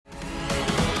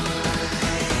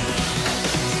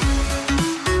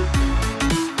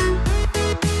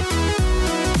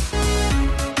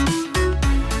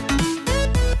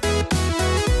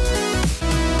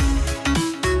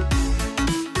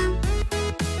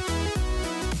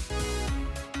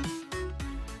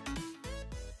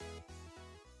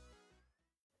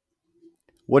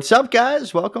What's up,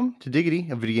 guys? Welcome to Diggity,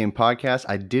 a video game podcast.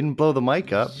 I didn't blow the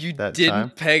mic up You that didn't time.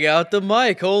 peg out the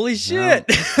mic. Holy shit.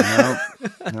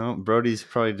 No, Brody's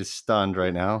probably just stunned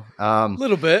right now.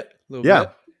 Little bit.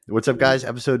 What's up, guys?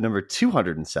 Episode number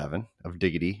 207 of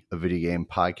Diggity, a video game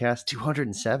podcast.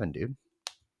 207, dude.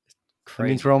 That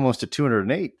means we're almost at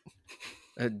 208.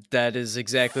 That is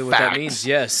exactly what that means.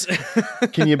 Yes.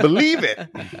 Can you believe it?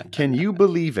 Can you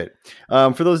believe it?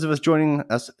 For those of us joining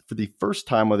us for the first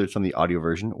time, whether it's on the audio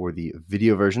version or the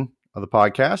video version of the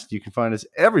podcast, you can find us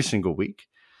every single week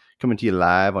coming to you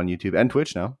live on YouTube and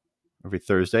Twitch now every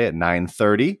Thursday at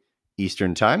 9:30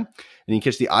 Eastern time. And you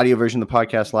can catch the audio version of the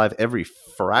podcast live every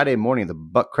Friday morning at the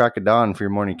butt crack of dawn for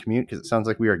your morning commute, because it sounds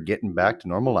like we are getting back to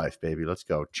normal life, baby. Let's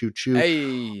go. Choo choo.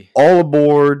 Hey. All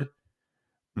aboard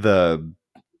the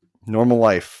normal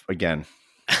life again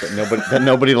that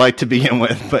nobody liked to begin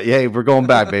with, but yay, we're going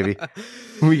back, baby.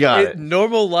 We got it.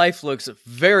 Normal life looks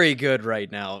very good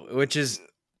right now, which is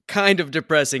kind of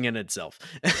depressing in itself.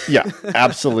 Yeah,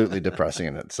 absolutely depressing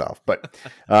in itself. But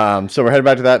so we're headed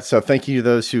back to that. So thank you to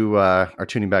those who are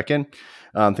tuning back in.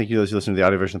 Thank you to those who listen to the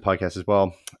audio version of the podcast as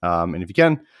well. And if you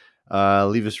can,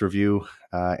 leave us a review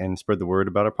and spread the word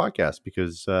about our podcast,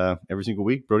 because every single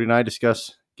week, Brody and I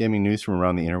discuss gaming news from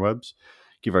around the interwebs.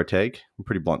 Give our take. We're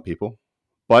pretty blunt people,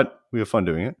 but we have fun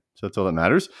doing it. So that's all that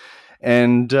matters.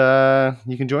 And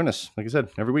you can join us, like I said,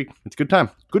 every week. It's a good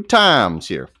time. Good times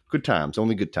here. Good times.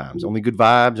 Only good times. Only good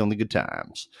vibes. Only good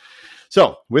times.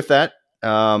 So with that,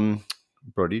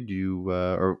 Brody, do you,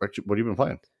 or actually, what have you been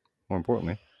playing? More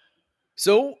importantly.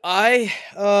 So I,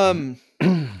 kind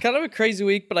of a crazy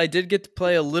week, but I did get to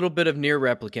play a little bit of Nier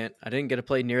Replicant. I didn't get to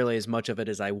play nearly as much of it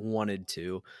as I wanted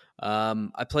to.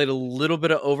 I played a little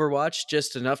bit of Overwatch,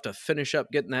 just enough to finish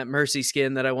up getting that Mercy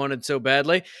skin that I wanted so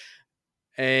badly.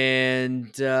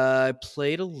 And I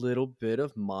played a little bit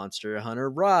of Monster Hunter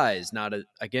Rise.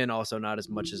 Also not as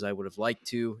much as I would have liked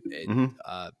to.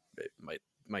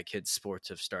 My kids' sports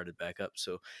have started back up,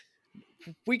 so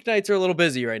weeknights are a little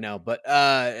busy right now. But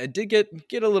I did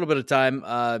get a little bit of time.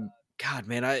 God,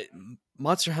 man,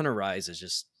 Monster Hunter Rise is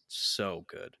just so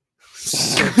good.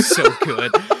 so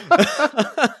good.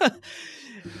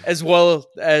 As well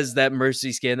as that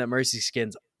Mercy skin. That Mercy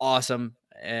skin's awesome,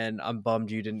 and I'm bummed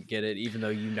you didn't get it, even though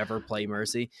you never play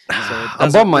Mercy. So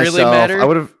I'm bummed really myself. Matter. I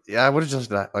would have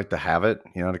just liked to have it,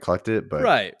 to collect it, but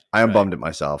I am bummed at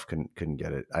myself. Couldn't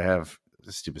get it. I have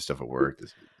the stupid stuff at work.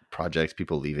 This projects,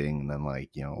 people leaving, and then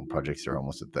projects are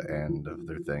almost at the end of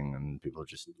their thing, and people are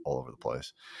just all over the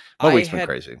place. My week's been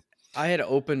crazy. I had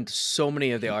opened so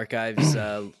many of the archives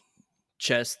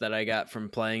chests that I got from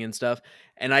playing and stuff,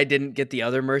 and I didn't get the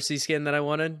other Mercy skin that I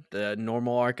wanted, the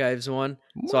normal archives one.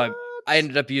 What? So I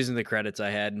ended up using the credits I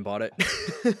had and bought it.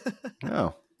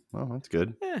 Oh, well, that's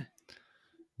good. Yeah.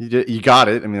 You got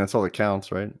it. I mean, that's all that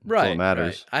counts, right? That's all that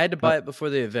matters. Right. I had to buy it before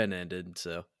the event ended,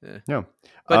 so yeah.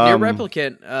 But Nier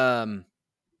Replicant, Nier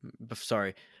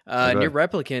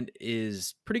Replicant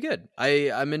is pretty good.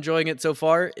 I'm enjoying it so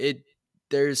far.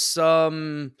 There's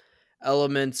some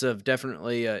elements of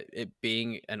definitely it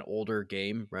being an older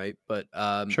game, right? But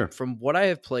sure. From what I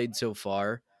have played so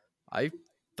far, I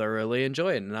thoroughly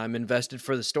enjoy it, and I'm invested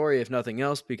for the story, if nothing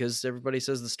else, because everybody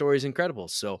says the story is incredible.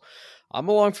 So I'm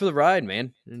along for the ride,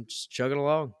 man, and just chugging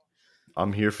along.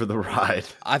 I'm here for the ride.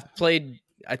 I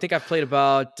think I've played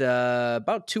about 2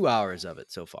 hours of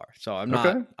it so far. So I'm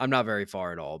not very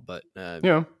far at all, but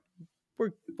we're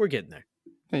getting there.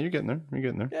 Yeah, you're getting there.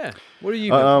 Yeah. What are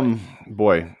you?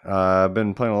 I've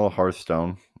been playing a little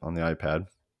Hearthstone on the iPad.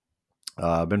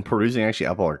 I've been perusing actually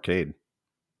Apple Arcade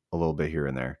a little bit here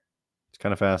and there. It's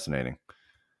kind of fascinating.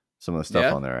 Some of the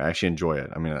stuff on there. I actually enjoy it.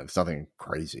 I mean, it's nothing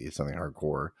crazy. It's nothing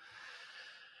hardcore.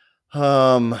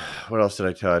 What else did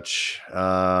I touch?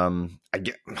 Are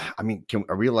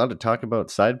we allowed to talk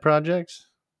about side projects?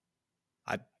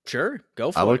 Sure,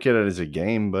 go for it. I look at it as a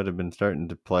game, but I've been starting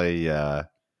to play,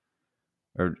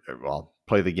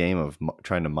 play the game of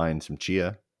trying to mine some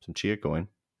chia coin.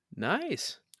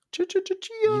 Nice. Chia.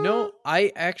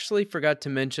 I actually forgot to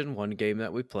mention one game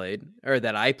that we played, or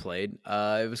that I played.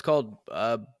 It was called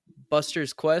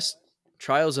Buster's Quest: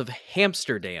 Trials of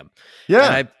Hamsterdam.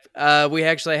 Yeah. And we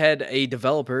actually had a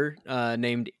developer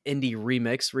named Indie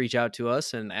Remix reach out to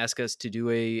us and ask us to do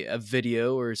a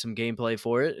video or some gameplay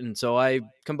for it. And so I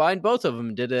combined both of them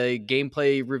and did a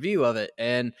gameplay review of it.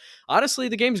 And honestly,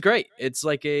 the game's great. It's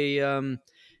like a kind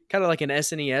of like an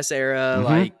SNES era,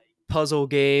 like puzzle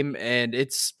game, and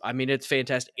it's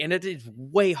fantastic, and it is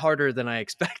way harder than I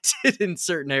expected in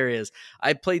certain areas.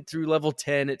 I played through level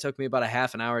 10. It took me about a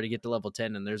half an hour to get to level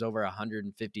 10, and there's over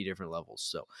 150 different levels.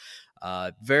 So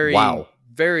very,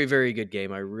 very, very good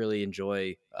game. I really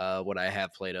enjoy what I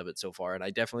have played of it so far, and I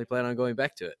definitely plan on going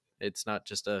back to it. It's not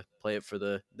just a play it for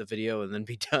the video and then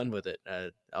be done with it.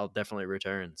 I'll definitely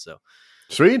return. So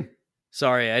sweet.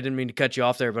 Sorry, I didn't mean to cut you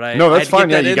off there, but no, that's fine.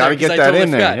 Yeah, you got to get that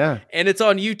in there. Yeah, and it's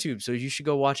on YouTube, so you should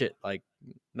go watch it. Like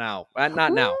now,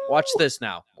 not now. Watch this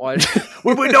now. Watch.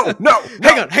 wait, no.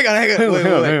 Hang on.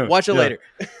 Wait. Watch it later.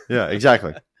 Yeah,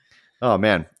 exactly. Oh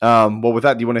man. Well, with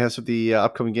that, do you want to have some of the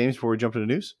upcoming games before we jump into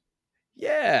news?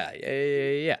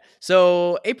 Yeah.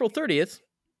 So April 30th,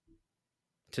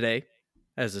 today,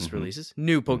 as this releases,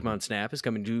 new Pokemon Snap is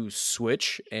coming to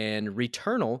Switch, and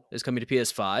Returnal is coming to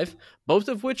PS5, both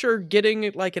of which are getting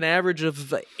like an average of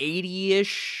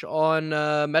 80-ish on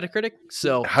Metacritic.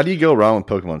 So how do you go around with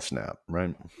Pokemon Snap,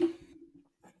 right?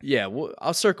 Yeah,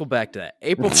 I'll circle back to that.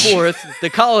 April 4th,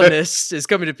 The Colonists is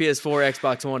coming to PS4,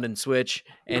 Xbox One, and Switch.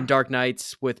 And Dark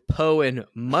Knights with Poe and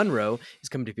Munro is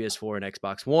coming to PS4 and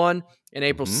Xbox One. And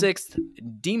April 6th,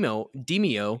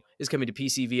 Demio is coming to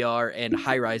PC VR, and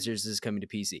High Risers is coming to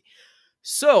PC.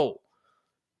 So,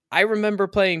 I remember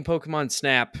playing Pokemon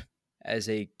Snap as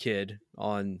a kid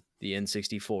on the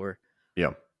N64.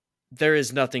 Yeah. There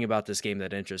is nothing about this game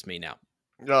that interests me now.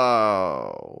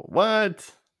 Oh, what?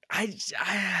 I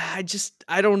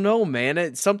don't know, man.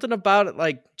 It's something about it,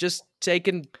 like just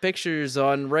taking pictures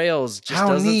on rails just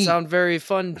doesn't sound very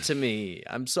fun to me.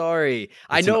 I'm sorry. It's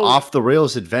I know an off the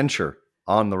rails adventure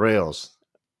on the rails.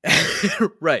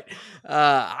 Right.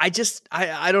 I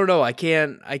don't know. I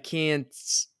can't.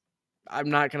 I'm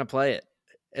not gonna play it.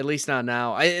 At least not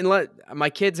now. My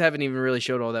kids haven't even really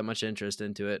showed all that much interest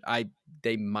into it.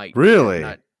 They might really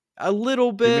a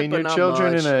little bit. You mean but your not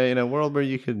children much. in a world where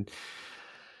you could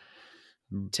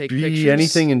take be pictures,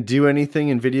 anything and do anything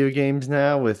in video games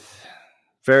now with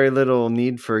very little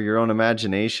need for your own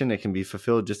imagination. It can be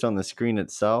fulfilled just on the screen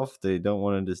itself. They don't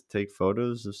want to just take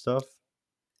photos of stuff.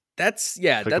 That's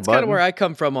kind of where I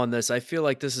come from on this. I feel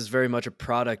like this is very much a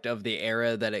product of the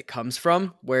era that it comes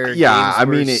from, where it's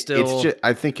just,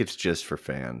 I think it's just for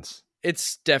fans.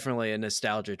 It's definitely a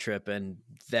nostalgia trip, and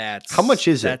that's how much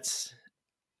is it?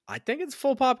 I think it's a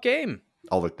full pop game.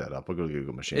 I'll look that up. I'll go to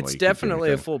Google machine. It's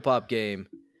definitely a full pop game.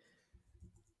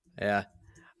 Yeah,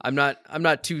 I'm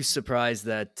not too surprised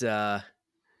that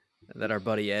our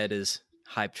buddy Ed is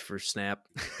hyped for Snap.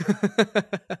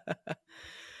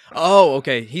 Oh,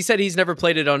 okay. He said he's never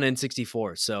played it on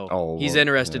N64, so he's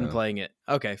interested in playing it.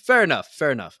 Okay, fair enough.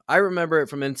 I remember it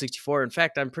from N64. In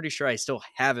fact, I'm pretty sure I still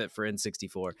have it for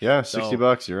N64. Yeah,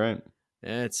 $60. You're right.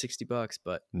 Yeah, it's $60,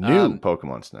 but new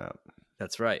Pokemon Snap.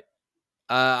 That's right.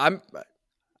 I'm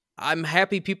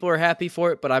happy people are happy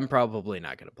for it, but I'm probably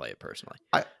not going to play it personally.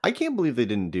 I can't believe they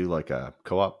didn't do like a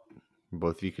co-op.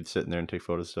 Both of you could sit in there and take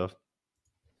photos stuff.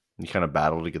 You kind of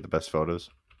battle to get the best photos.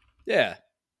 Yeah.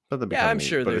 Yeah, I'm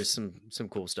sure there's some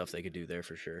cool stuff they could do there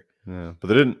for sure. Yeah, but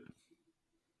they didn't.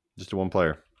 Just a one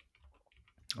player.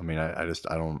 I mean, I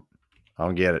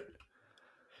don't get it.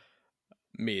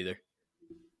 Me either.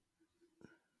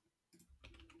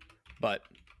 But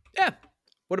yeah,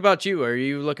 what about you? Are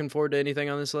you looking forward to anything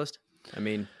on this list? I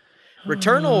mean,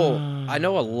 Returnal. I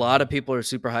know a lot of people are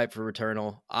super hyped for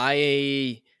Returnal.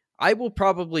 I will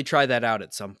probably try that out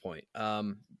at some point.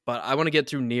 But I want to get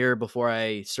through Nier before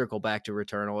I circle back to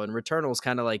Returnal. And Returnal is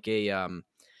kind of like a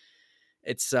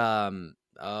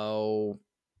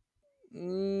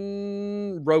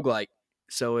roguelike.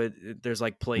 So there's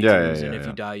like playthroughs, and if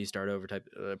you die, you start over type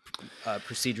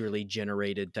procedurally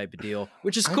generated type of deal,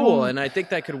 which is cool. And I think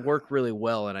that could work really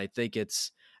well. And I think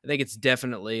it's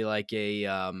definitely like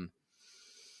a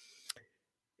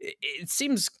it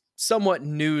seems somewhat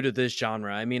new to this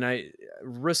genre. I mean,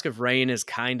 Risk of Rain is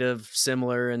kind of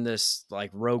similar in this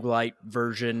like roguelite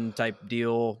version type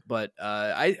deal, but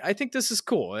I think this is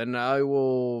cool, and I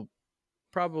will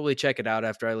probably check it out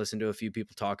after I listen to a few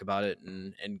people talk about it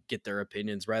and get their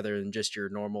opinions rather than just your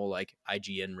normal like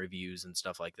IGN reviews and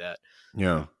stuff like that.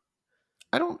 Yeah.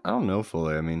 I don't know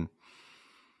fully. I mean,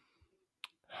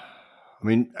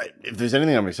 if there's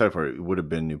anything I'm excited for, it would have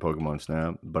been new Pokemon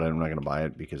Snap, but I'm not going to buy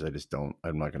it because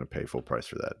I'm not going to pay full price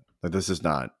for that. Like, this is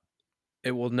not.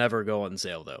 It will never go on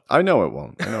sale, though. I know it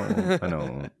won't. I know it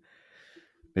won't.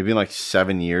 Maybe in like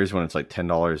 7 years when it's like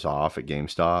 $10 off at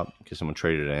GameStop because someone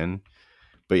traded it in.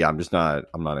 But yeah,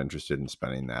 I'm not interested in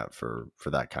spending that for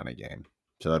that kind of game.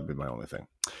 So that'd be my only thing.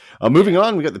 Moving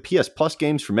on, we got the PS Plus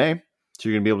games for May. So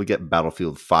you're going to be able to get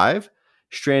Battlefield 5.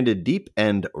 Stranded Deep,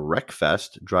 and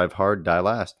Wreckfest, Drive Hard, Die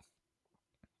Last.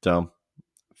 So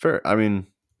fair. I mean,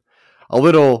 a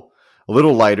little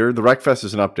lighter. The Wreckfest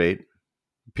is an update,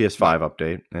 PS5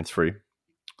 update, and it's free.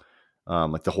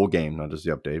 Like the whole game, not just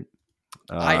the update.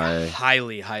 I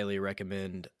highly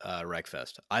recommend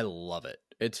Wreckfest. I love it.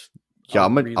 It's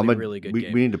really good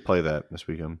game. We need to play that this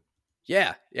weekend.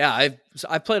 Yeah.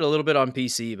 I've played a little bit on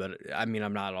PC, but I mean,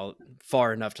 I'm not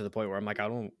far enough to the point where I'm like, I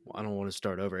don't want to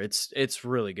start over. It's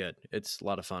really good. It's a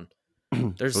lot of fun.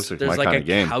 There's like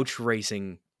a couch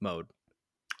racing mode.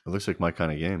 It looks like my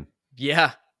kind of game.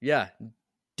 Yeah.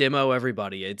 Demo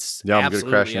everybody. It's I'm good at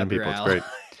crashing into people. It's great.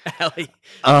 Alley,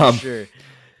 sure.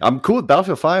 I'm cool with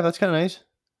Battlefield 5. That's kind of nice.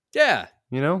 Yeah.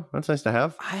 That's nice to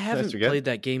have. I haven't played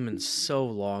that game in so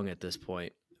long at this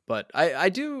point. But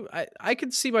I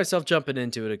could see myself jumping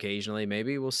into it occasionally.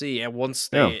 Maybe we'll see. Yeah, once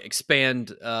they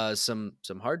expand some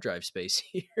hard drive space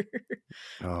here.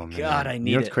 Oh man, God, I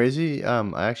need it. What's crazy?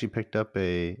 I actually picked up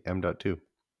a M.2.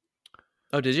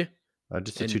 Oh, did you?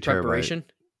 Just a in 2 preparation?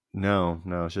 terabyte.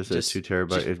 No, it's just a 2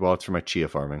 terabyte. It's for my chia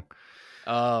farming.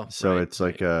 Oh, so it's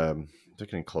like an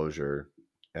enclosure,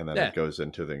 and then it goes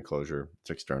into the enclosure.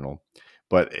 It's external,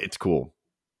 but it's cool.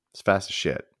 It's fast as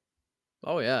shit.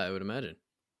 Oh yeah, I would imagine.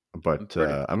 But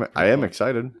I am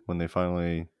excited when they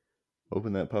finally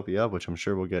open that puppy up, which I'm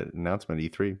sure we'll get an announcement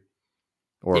at E3.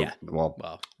 Or,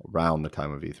 around the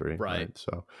time of E3. Right.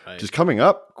 So, just coming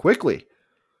up quickly.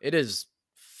 It is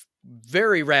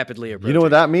very rapidly approaching. You know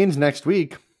what that means next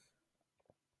week?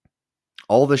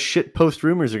 All the shit post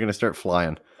rumors are going to start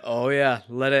flying. Oh, yeah.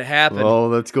 Let it happen. Oh,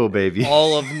 let's go, baby.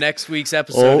 All of next week's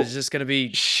episode is just going to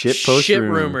be shit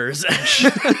rumors.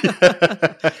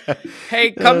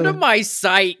 Hey, come to my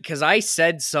site because I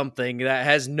said something that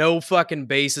has no fucking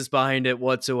basis behind it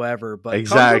whatsoever. But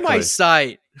come to my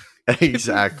site.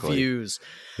 Exactly. Views.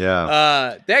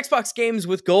 Yeah. The Xbox games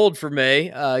with gold for May.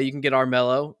 You can get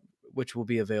Armello, which will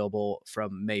be available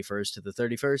from May 1st to the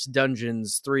 31st.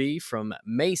 Dungeons 3 from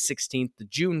May 16th to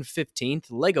June 15th.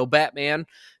 Lego Batman,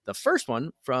 the first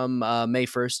one, from May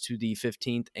 1st to the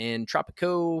 15th. And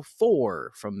Tropico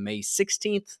 4 from May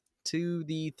 16th to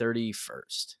the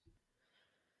 31st.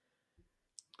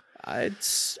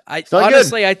 It's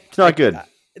not good.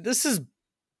 This is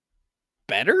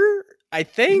better, I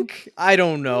think. I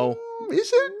don't know.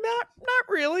 Is it? Not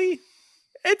really.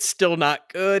 It's still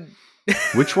not good.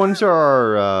 Which ones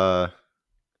are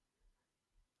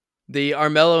the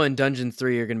Armello and Dungeons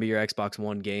 3 are going to be your Xbox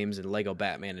One games, and Lego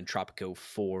Batman and Tropico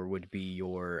 4 would be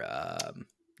your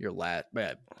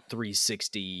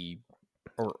 360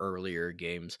 or earlier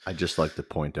games. I just like to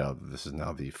point out that this is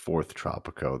now the 4th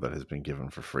Tropico that has been given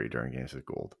for free during Games with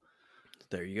Gold.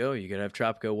 There you go. You could have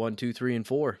Tropico 1, 2, 3, and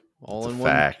 4 all in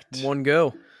one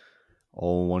go.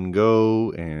 All one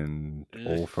go and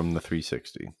all from the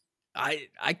 360.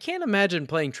 I can't imagine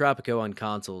playing Tropico on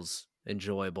consoles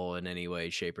enjoyable in any way,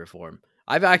 shape, or form.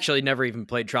 I've actually never even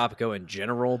played Tropico in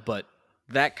general, but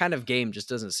that kind of game just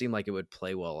doesn't seem like it would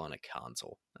play well on a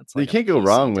console. That's like you can't go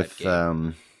wrong with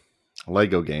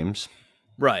Lego games.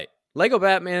 Right. Lego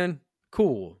Batman,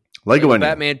 cool. Lego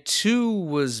Batman 2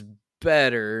 was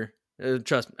better.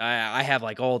 Trust me, I have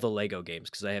like all the Lego games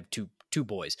because I have two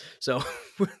boys. So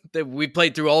we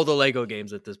played through all the Lego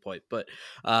games at this point. But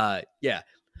yeah.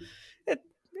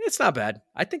 It's not bad.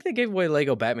 I think they gave away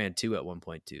Lego Batman 2 at one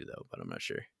point too, though, but I'm not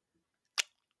sure.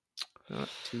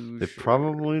 They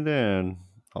probably did.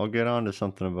 I'll get on to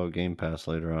something about Game Pass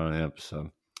later on in the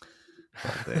episode.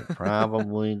 But they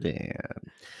probably did.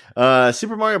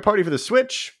 Super Mario Party for the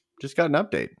Switch just got an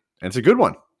update. And it's a good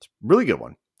one. It's a really good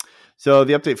one. So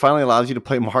the update finally allows you to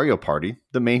play Mario Party,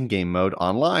 the main game mode,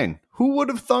 online. Who would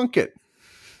have thunk it?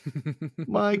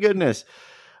 My goodness.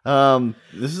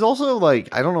 This is also like,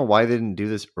 I don't know why they didn't do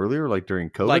this earlier, like during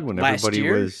COVID, like when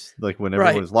everybody was like, when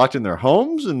everyone was locked in their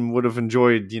homes and would have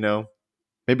enjoyed,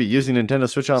 maybe using Nintendo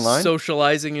Switch Online,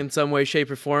 socializing in some way, shape,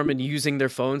 or form, and using their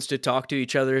phones to talk to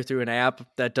each other through an app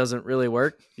that doesn't really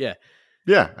work. Yeah,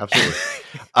 absolutely.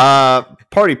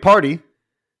 Party.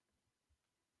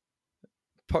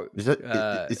 Is that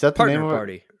the Partner name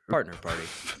Party? Of it? Partner Party.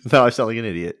 No, I sound like an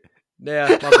idiot.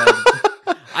 Yeah, my bad.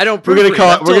 I don't. We're gonna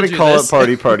call it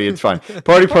Party. It's fine.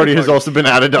 Party has also been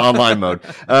added to online mode.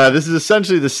 This is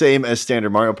essentially the same as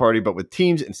standard Mario Party, but with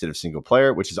teams instead of single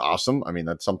player, which is awesome. I mean,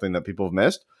 that's something that people have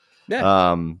missed.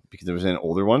 Yeah. Because it was in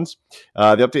older ones.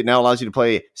 The update now allows you to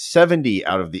play 70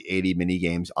 out of the 80 mini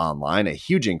games online, a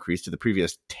huge increase to the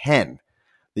previous 10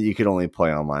 that you could only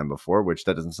play online before. Which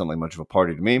that doesn't sound like much of a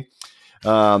party to me.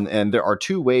 And there are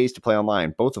 2 ways to play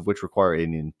online, both of which require a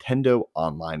Nintendo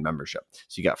Online membership.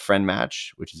 So you got Friend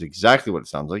Match, which is exactly what it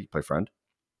sounds like. You play Friend.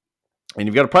 And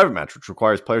you've got a Private Match, which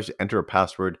requires players to enter a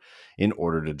password in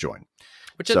order to join.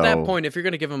 Which at that point, if you're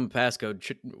going to give them a passcode,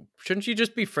 shouldn't you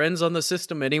just be friends on the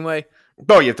system anyway?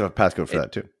 Oh, you have to have a passcode for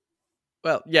that too.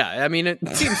 Well, yeah. I mean, it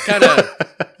seems kind of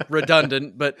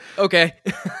redundant, but okay.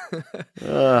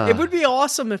 It would be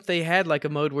awesome if they had like a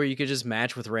mode where you could just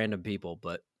match with random people,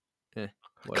 but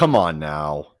come on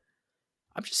now.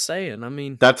 I'm just saying. I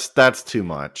mean, that's too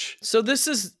much. So this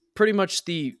is pretty much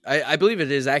I believe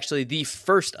it is actually the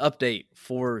first update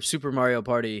for Super Mario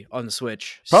Party on the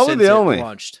Switch. Probably since the only.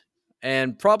 Launched.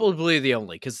 And probably the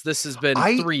only, because this has been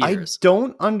 3 years. I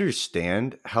don't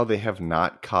understand how they have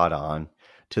not caught on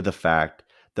to the fact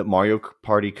that Mario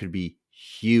Party could be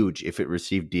huge if it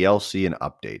received DLC and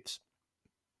updates.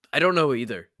 I don't know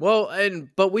either. Well,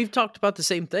 but we've talked about the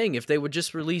same thing. If they would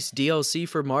just release DLC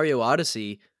for Mario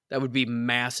Odyssey, that would be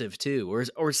massive too,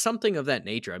 or something of that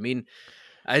nature. I mean,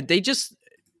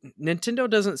 Nintendo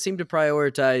doesn't seem to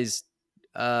prioritize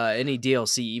any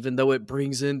DLC, even though it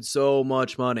brings in so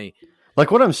much money. Like,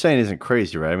 what I'm saying isn't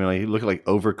crazy, right? I mean, like, you look at like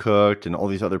Overcooked and all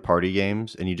these other party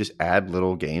games, and you just add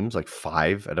little games, like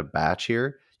 5 at a batch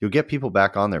here, you'll get people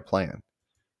back on their plan.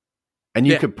 And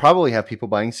you could probably have people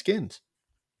buying skins.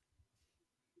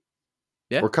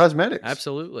 Yeah. Or cosmetics.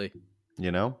 Absolutely.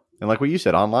 You know? And like what you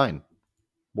said, online.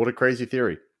 What a crazy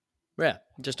theory. Yeah.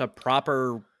 Just a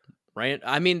proper rant.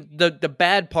 I mean, the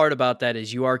bad part about that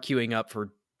is you are queuing up for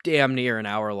damn near an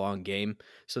hour-long game.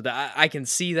 So that I can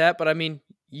see that, but I mean,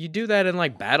 you do that in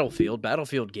like Battlefield.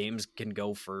 Battlefield games can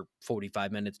go for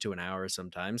 45 minutes to an hour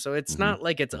sometimes. So it's not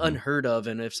like it's unheard of.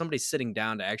 And if somebody's sitting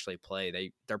down to actually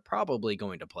play, they're probably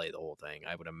going to play the whole thing,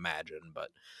 I would imagine.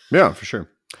 But yeah, for sure.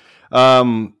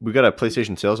 We got a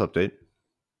PlayStation sales update,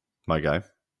 my guy.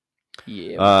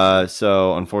 Yeah.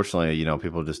 So unfortunately,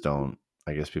 people just don't.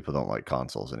 I guess people don't like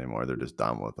consoles anymore. They're just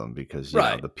done with them because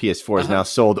the PS4 has now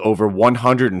sold over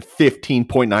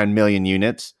 115.9 million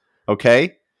units.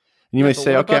 Okay. And you may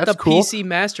say, okay, that's cool. PC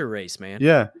Master Race, man.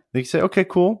 Yeah. They say, okay,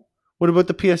 cool. What about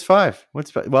the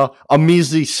PS5? A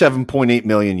measly 7.8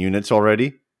 million units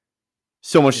already.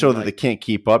 So much so that they can't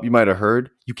keep up. You might have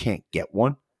heard. You can't get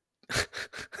one.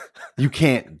 You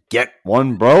can't get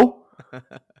one, bro.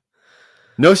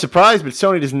 No surprise, but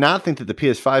Sony does not think that the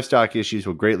PS5 stock issues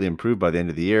will greatly improve by the end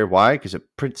of the year. Why? Because it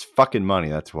prints fucking money.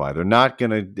 That's why. They're not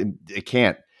going to... It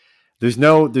can't. There's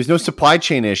no supply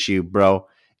chain issue, bro.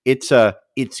 It's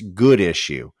good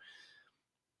issue.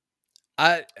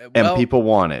 And people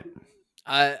want it.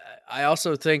 I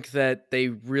also think that they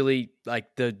really,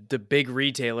 like the big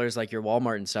retailers like your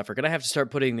Walmart and stuff are going to have to start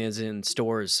putting these in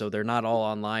stores so they're not all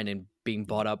online and being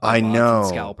bought up by bots and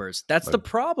scalpers. That's the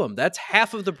problem. That's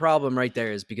half of the problem right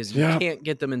there, is because you can't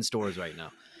get them in stores right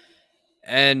now.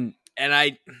 And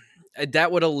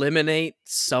that would eliminate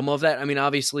some of that. I mean,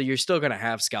 obviously, you're still going to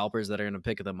have scalpers that are going to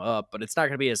pick them up, but it's not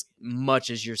going to be as much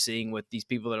as you're seeing with these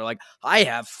people that are like, I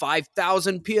have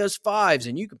 5,000 PS5s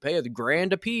and you can pay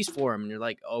 $1,000 a piece for them. And you're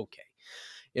like, okay.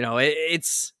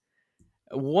 It's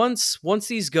once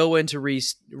these go into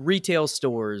retail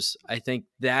stores, I think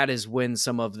that is when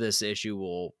some of this issue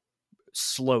will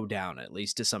slow down, at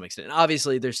least to some extent. And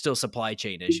obviously, there's still supply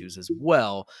chain issues as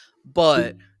well,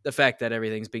 but the fact that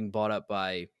everything's being bought up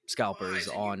by scalpers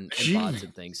and bots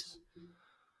and things.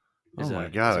 Oh my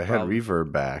God, I had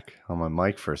reverb back on my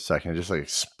mic for a second. It just like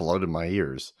exploded in my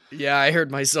ears. Yeah, I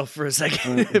heard myself for a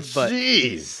second. But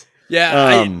jeez.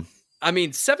 Yeah, I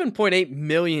mean, 7.8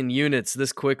 million units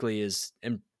this quickly is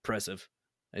impressive.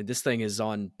 This thing is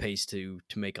on pace to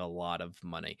make a lot of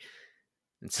money.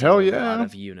 Hell yeah. A lot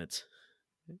of units.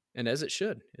 And as it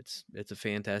should. It's a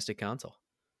fantastic console.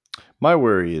 My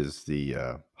worry is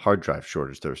the hard drive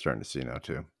shortage that we're starting to see now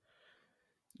too.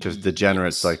 Because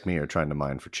degenerates like me are trying to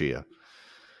mine for Chia.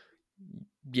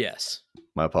 Yes.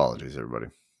 My apologies,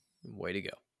 everybody. Way to go.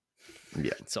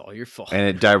 Yeah. It's all your fault. And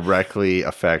it directly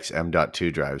affects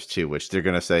M.2 drives too, which they're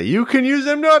going to say, you can use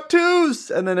M.2s.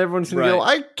 And then everyone's going to go,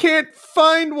 I can't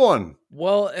find one.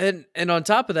 Well, and on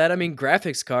top of that, I mean,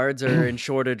 graphics cards are in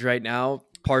shortage right now,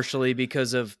 partially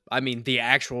because of, the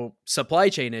actual supply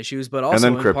chain issues, but also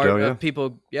in crypto, part of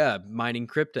people, mining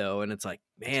crypto. And it's like,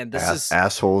 man, this is...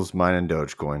 Assholes mining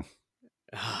Dogecoin.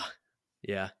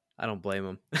 Yeah. I don't blame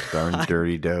them. Darn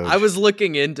dirty Doge. I was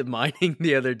looking into mining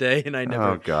the other day, and I never.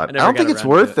 Oh God! I don't think it's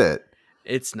worth it.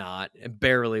 It's not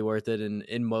barely worth it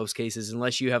in most cases,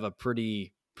 unless you have a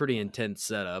pretty intense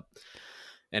setup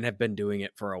and have been doing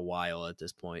it for a while at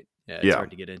this point. Yeah, it's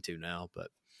hard to get into now. But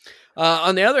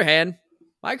on the other hand,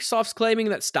 Microsoft's claiming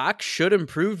that stock should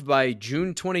improve by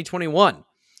June 2021.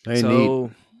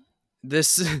 Neat.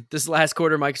 This last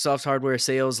quarter, Microsoft's hardware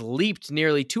sales leaped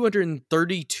nearly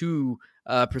 232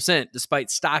 percent despite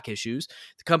stock issues.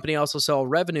 The company also saw a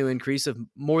revenue increase of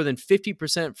more than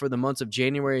 50% for the months of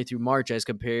January through March as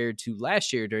compared to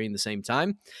last year during the same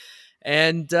time.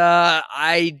 And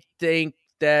I think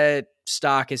that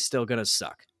stock is still going to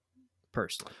suck,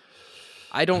 personally.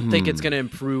 I don't think it's going to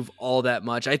improve all that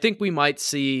much. I think we might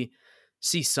see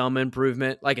some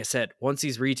improvement. Like I said, once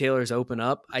these retailers open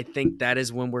up, I think that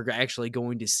is when we're actually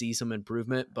going to see some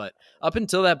improvement. But up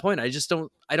until that point, I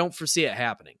don't foresee it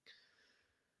happening.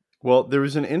 Well, there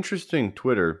was an interesting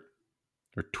Twitter.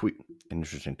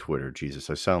 Jesus,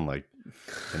 I sound like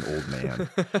an old man.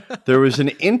 There was an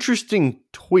interesting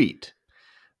tweet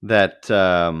that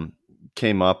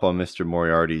came up on Mr.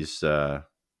 Moriarty's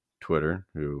Twitter,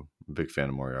 who I'm a big fan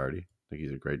of Moriarty. I think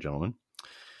he's a great gentleman.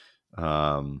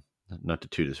 Not to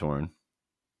toot his horn.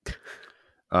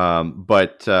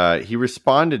 But he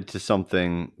responded to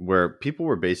something where people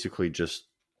were basically just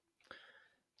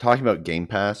talking about Game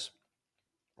Pass.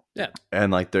 Yeah.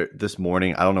 And like this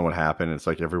morning, I don't know what happened. It's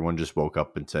like everyone just woke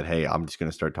up and said, hey, I'm just going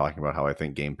to start talking about how I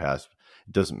think Game Pass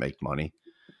doesn't make money.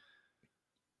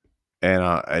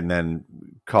 And then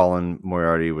Colin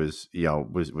Moriarty was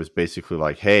basically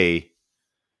like, hey,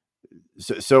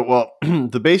 well,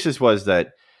 the basis was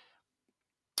that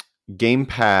Game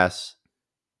Pass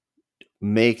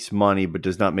makes money, but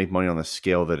does not make money on the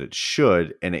scale that it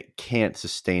should, and it can't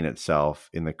sustain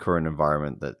itself in the current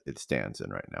environment that it stands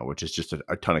in right now, which is just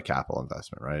a ton of capital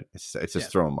investment, right? It's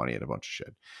just throwing money at a bunch of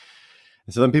shit.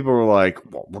 And so then people were like,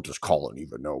 well, what does Colin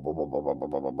even know? Blah, blah, blah, blah,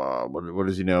 blah, blah, blah. What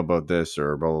does he know about this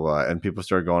or blah, blah, blah? And people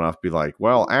started going off, be like,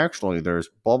 well, actually, there's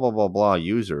blah, blah, blah, blah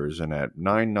users, and at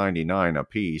 $9.99 a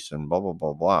piece and blah, blah,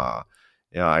 blah, blah.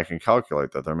 Yeah, I can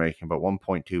calculate that they're making about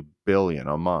 $1.2 billion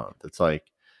a month. It's like,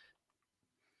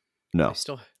 no.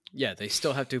 They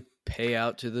still have to pay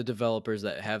out to the developers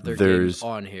that have their games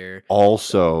on here.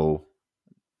 Also,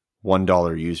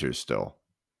 $1 users still.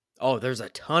 Oh, there's a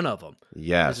ton of them.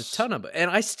 Yes. There's a ton of them. And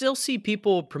I still see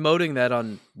people promoting that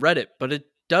on Reddit, but it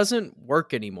doesn't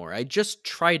work anymore. I just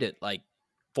tried it like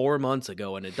 4 months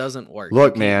ago and it doesn't work.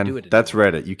 Look, man, that's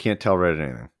Reddit. You can't tell Reddit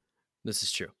anything. This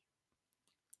is true.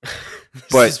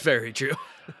 This is very true.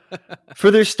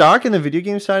 For their stock in the video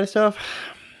game side of stuff,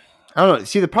 I don't know.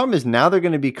 See, the problem is now they're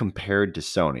going to be compared to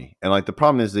Sony. And like the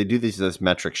problem is they do this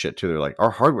metric shit too. They're like,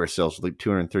 our hardware sales leap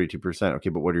 232%. Okay,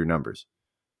 but what are your numbers?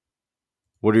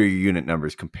 What are your unit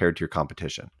numbers compared to your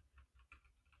competition?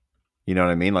 You know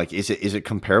what I mean? Like, is it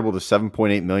comparable to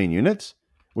 7.8 million units?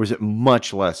 Or is it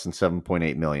much less than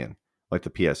 7.8 million, like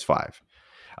the PS5?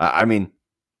 I mean,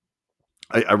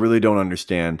 I really don't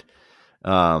understand.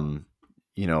 I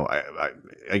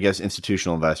guess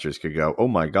institutional investors could go, oh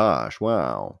my gosh,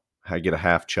 wow, I get a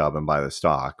half chub and buy the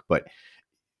stock. But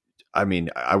I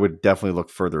mean, I would definitely look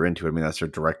further into it. I mean, that's their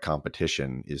direct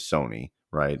competition is Sony,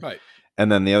 right? Right.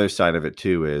 And then the other side of it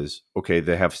too is, okay,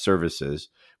 they have services,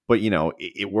 but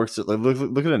it works. Look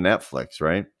at a Netflix,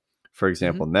 right? For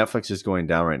example, Netflix is going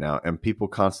down right now, and people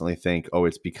constantly think, oh,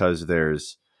 it's because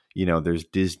there's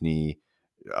Disney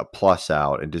Plus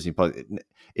out and Disney Plus.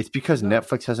 It's because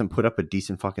Netflix hasn't put up a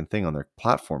decent fucking thing on their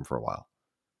platform for a while.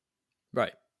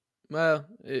 Right. Well,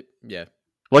 yeah.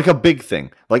 Like a big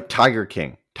thing, like Tiger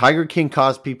King. Tiger King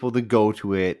caused people to go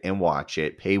to it and watch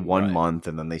it, pay 1 month,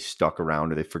 and then they stuck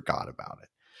around or they forgot about it.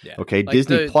 Yeah. Okay, like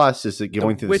Disney Plus is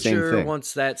going through the same thing.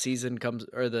 Once that season comes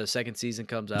or the second season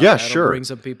comes out, yeah, sure, bring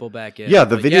some people back in. Yeah,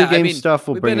 the video game stuff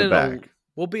will bring it back.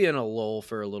 We'll be in a lull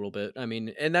for a little bit. I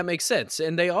mean, and that makes sense.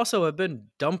 And they also have been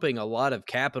dumping a lot of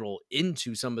capital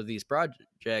into some of these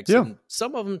projects. Yeah. And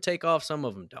some of them take off, some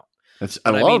of them don't.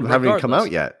 A lot of them haven't even come out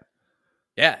yet.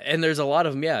 Yeah, and there's a lot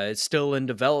of them. Yeah, it's still in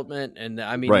development, and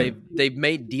I mean, they've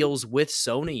made deals with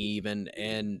Sony even,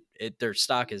 and their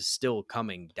stock is still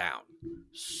coming down.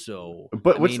 So,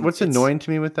 but what's annoying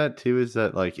to me with that too is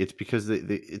that like it's because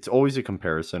it's always a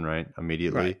comparison, right?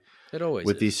 Immediately, right. It always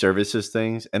with is. These services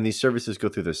things, and these services go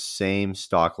through the same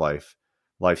stock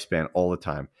lifespan all the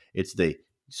time. It's they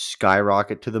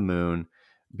skyrocket to the moon,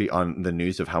 be on the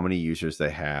news of how many users they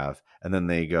have, and then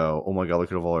they go, oh my god,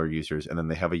 look at all our users, and then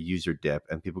they have a user dip,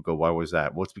 and people go, why was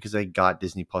that? Well, it's because they got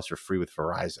Disney Plus for free with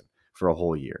Verizon for a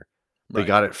whole year. They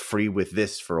got it free with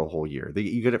this for a whole year.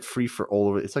 You get it free for all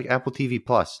over. It's like Apple TV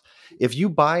Plus. If you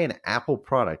buy an Apple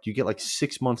product, you get like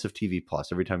 6 months of TV Plus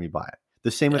every time you buy it.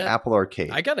 The same with Apple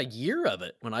Arcade. I got a year of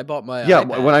it when I bought my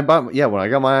iPad. When I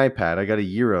got my iPad, I got a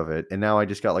year of it, and now I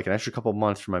just got like an extra couple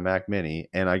months for my Mac Mini,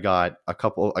 and I got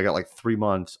like 3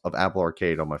 months of Apple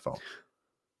Arcade on my phone.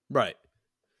 Right.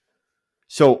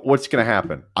 So what's going to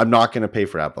happen? I'm not going to pay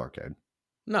for Apple Arcade.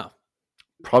 No.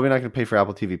 Probably not going to pay for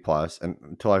Apple TV Plus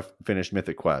until I finish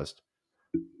Mythic Quest,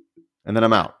 and then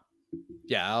I'm out.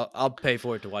 Yeah, I'll pay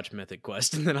for it to watch Mythic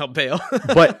Quest, and then I'll bail.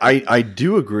 But I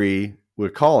do agree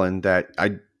with Colin that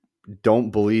I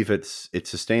don't believe it's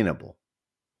sustainable.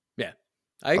 Yeah,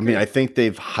 I I agree. mean, I think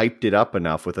they've hyped it up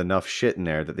enough with enough shit in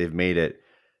there that they've made it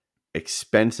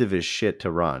expensive as shit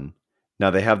to run. Now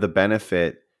they have the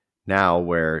benefit now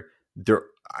where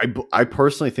I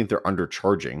personally think they're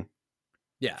undercharging.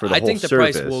 Yeah, For the I whole think the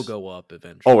service. price will go up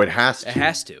eventually. Oh, it has to. It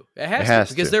has to. It has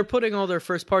to because they're putting all their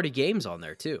first party games on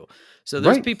there too. So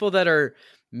there's people that are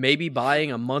maybe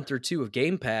buying a month or two of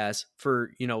Game Pass for,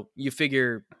 you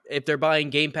figure if they're buying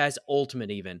Game Pass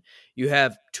Ultimate even, you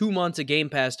have 2 months of Game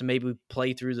Pass to maybe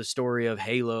play through the story of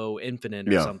Halo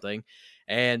Infinite or something.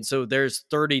 And so there's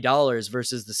 $30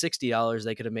 versus the $60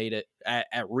 they could have made it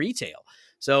at retail.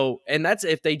 So, and that's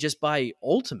if they just buy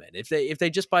Ultimate. If they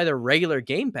just buy their regular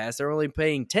Game Pass, they're only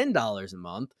paying $10 a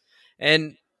month.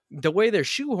 And the way they're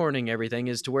shoehorning everything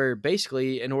is to where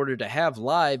basically in order to have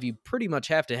live, you pretty much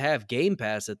have to have Game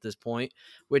Pass at this point,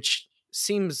 which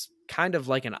seems kind of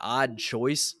like an odd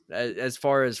choice as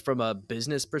far as from a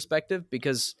business perspective,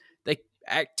 because they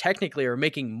technically are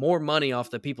making more money off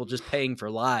the people just paying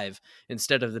for live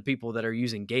instead of the people that are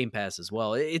using Game Pass as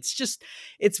well.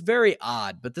 It's very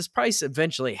odd, but this price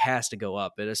eventually has to go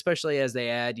up, and especially as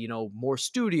they add, more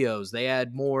studios, they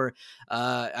add more,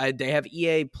 they have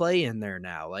EA Play in there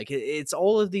now. Like it's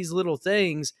all of these little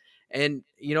things. And,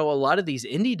 a lot of these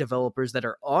indie developers that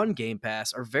are on Game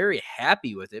Pass are very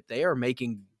happy with it. They are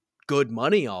making good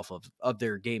money off of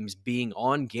their games being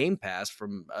on Game Pass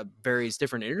from various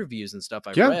different interviews and stuff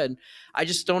I've read. I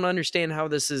just don't understand how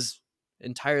this is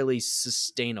entirely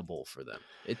sustainable for them.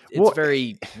 It's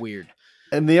very weird.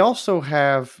 And they also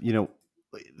have,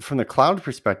 from the cloud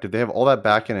perspective, they have all that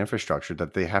backend infrastructure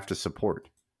that they have to support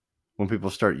when people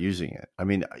start using it. I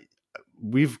mean,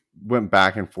 we've went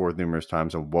back and forth numerous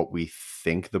times on what we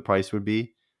think the price would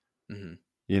be, and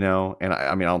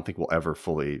I don't think we'll ever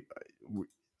fully.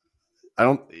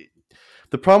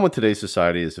 The problem with today's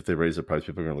society is if they raise the price,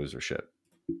 people are going to lose their shit.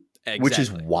 Exactly. Which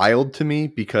is wild to me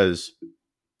because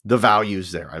the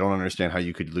value's there. I don't understand how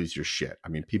you could lose your shit. I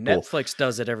mean, Netflix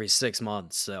does it every 6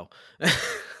 months, so.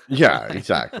 Yeah,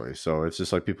 exactly. So it's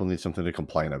just like people need something to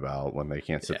complain about when they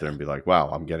can't sit there and be like, wow,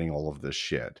 I'm getting all of this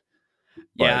shit.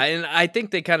 Yeah, and I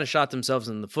think they kind of shot themselves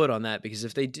in the foot on that, because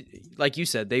if they did, like you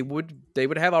said, they would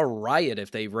have a riot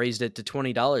if they raised it to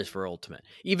 $20 for Ultimate,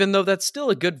 even though that's still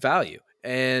a good value.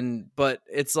 But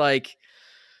it's like,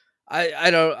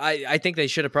 I think they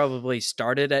should have probably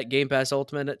started at Game Pass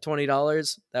Ultimate at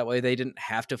 $20. That way they didn't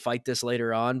have to fight this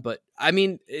later on. But I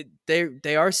mean,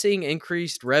 they are seeing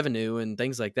increased revenue and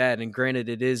things like that. And granted,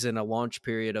 it is in a launch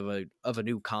period of a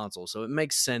new console, so it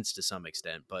makes sense to some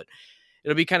extent. But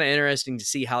it'll be kind of interesting to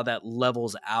see how that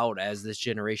levels out as this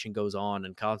generation goes on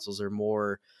and consoles are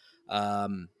more,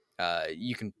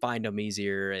 you can find them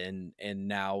easier. And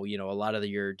now, a lot of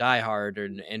your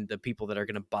diehard and the people that are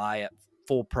going to buy at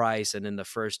full price and in the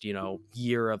first,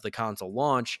 year of the console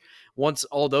launch, once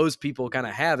all those people kind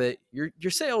of have it,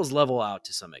 your sales level out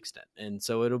to some extent. And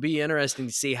so it'll be interesting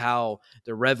to see how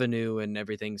the revenue and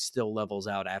everything still levels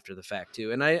out after the fact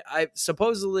too. And I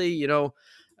supposedly,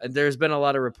 there's been a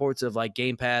lot of reports of like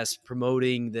Game Pass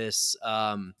promoting this,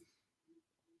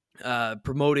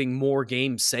 promoting more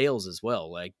game sales as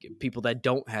well. Like people that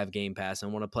don't have Game Pass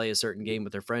and want to play a certain game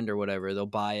with their friend or whatever, they'll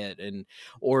buy it.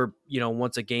 Or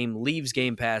once a game leaves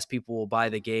Game Pass, people will buy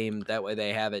the game. That way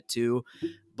they have it too.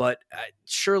 But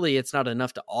surely it's not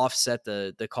enough to offset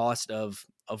the cost of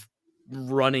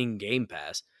running Game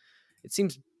Pass. It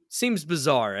seems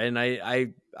bizarre, and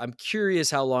I'm curious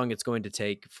how long it's going to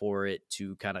take for it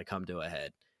to kind of come to a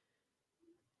head.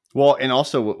 Well, and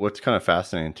also what's kind of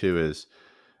fascinating too is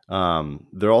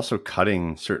they're also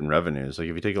cutting certain revenues. Like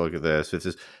if you take a look at this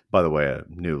is, by the way, a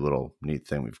new little neat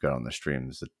thing we've got on the stream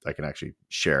is that I can actually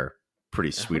share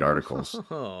pretty sweet articles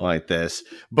like this.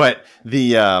 But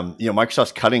the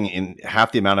Microsoft's cutting in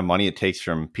half the amount of money it takes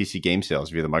from PC game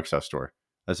sales via the Microsoft Store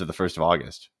as of the 1st of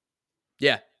August.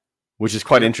 Yeah. Which is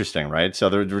quite interesting, right? So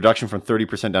the reduction from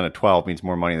 30% down to 12 means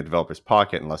more money in the developer's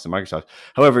pocket and less in Microsoft.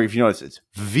 However, if you notice, it's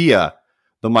via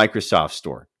the Microsoft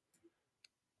Store.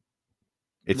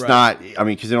 It's not, I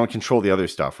mean, because they don't control the other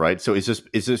stuff, right? So is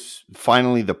this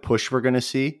finally the push we're going to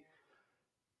see?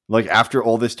 Like after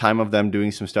all this time of them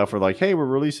doing some stuff, we're like, hey, we're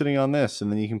releasing it on this,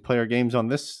 and then you can play our games on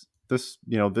this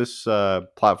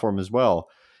platform as well.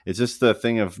 Is this the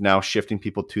thing of now shifting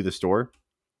people to the store?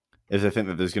 Is I think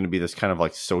that there's going to be this kind of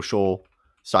like social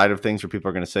side of things where people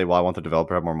are going to say, well, I want the developer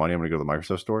to have more money, I'm going to go to the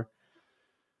Microsoft Store.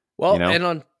 Well,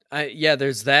 and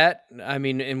there's that. I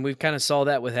mean, and we kind of saw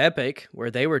that with Epic, where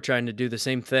they were trying to do the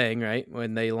same thing, right?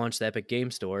 When they launched the Epic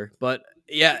Game Store. But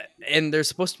Yeah, and there's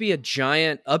supposed to be a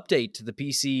giant update to the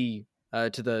PC,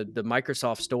 to the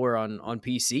Microsoft Store on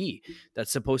PC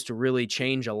that's supposed to really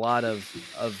change a lot of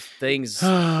things,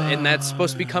 and that's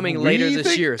supposed to be coming later We this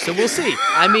think- year. So we'll see.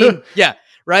 I mean, yeah,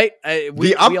 right. The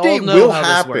We all update know will how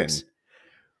happen. this works.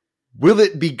 Will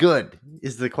it be good?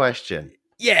 Is the question.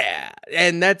 Yeah,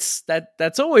 and that's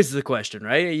always the question,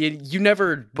 right? You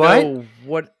never But- know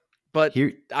what. But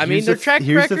Here, I mean, here's their the- track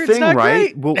here's the record's thing, not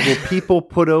right? great. Will people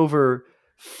put over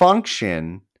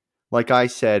function, like I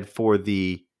said, for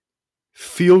the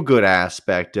feel good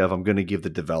aspect of I'm going to give the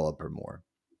developer more?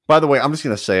 By the way, I'm just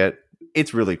going to say it.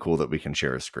 It's really cool that we can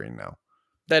share a screen now.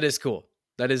 That is cool.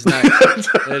 That is nice.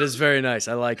 That is very nice.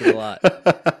 I like it a lot.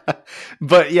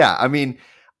 But yeah, I mean,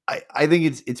 I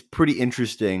think it's pretty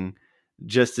interesting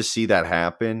just to see that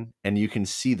happen, and you can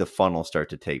see the funnel start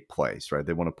to take place, right?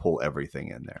 They want to pull everything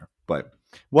in there, but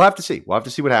we'll have to see. We'll have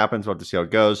to see what happens. We'll have to see how it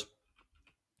goes.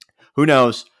 Who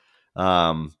knows?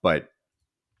 But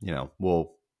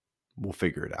we'll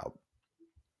figure it out.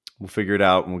 We'll figure it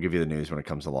out, and we'll give you the news when it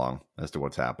comes along as to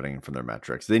what's happening from their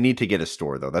metrics. They need to get a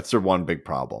store, though. That's their one big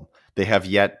problem. They have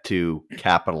yet to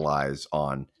capitalize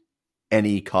on an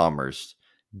e-commerce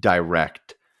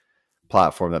direct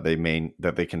platform that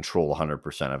they control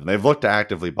 100% of. And they've looked to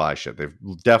actively buy shit. They've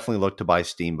definitely looked to buy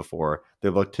Steam before.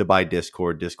 They've looked to buy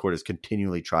Discord. Discord has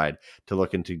continually tried to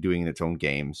look into doing its own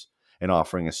games and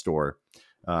offering a store.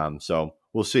 So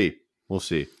we'll see. We'll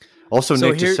see. Also, So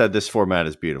Nick just said this format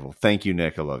is beautiful. Thank you,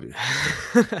 Nick. I love you.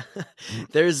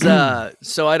 There's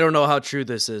so I don't know how true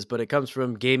this is, but it comes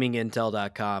from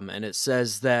gamingintel.com, and it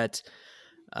says that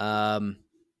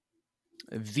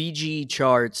VG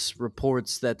Charts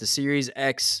reports that the Series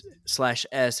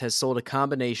X/S has sold a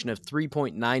combination of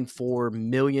 3.94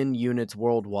 million units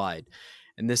worldwide,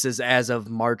 and this is as of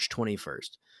March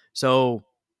 21st. So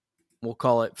we'll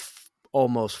call it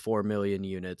almost 4 million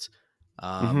units.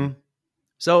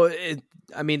 So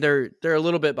I mean, they're a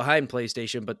little bit behind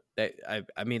PlayStation, but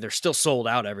I mean, they're still sold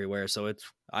out everywhere. So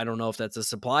I don't know if that's a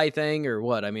supply thing or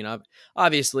what. I mean,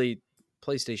 obviously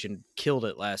PlayStation killed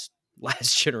it last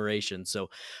generation, so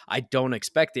I don't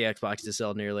expect the Xbox to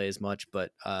sell nearly as much.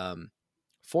 But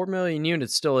 4 million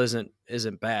units still isn't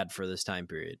bad for this time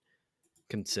period,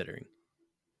 considering.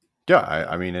 Yeah,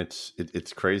 I mean,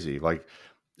 it's crazy. Like,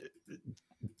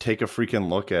 take a freaking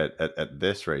look at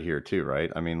this right here too,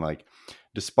 right? I mean, like,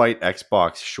 despite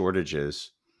Xbox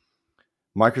shortages,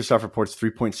 Microsoft reports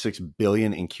 3.6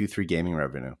 billion in Q3 gaming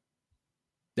revenue.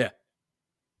 Yeah.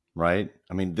 Right?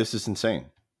 I mean, this is insane.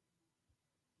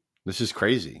 This is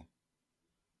crazy.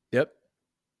 Yep.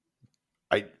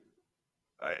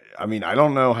 I mean, I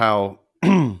don't know how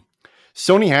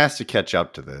Sony has to catch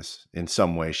up to this in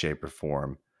some way, shape, or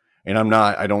form. And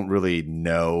I don't really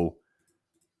know,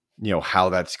 how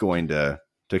that's going to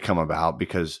come about,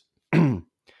 because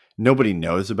nobody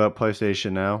knows about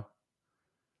PlayStation now.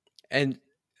 And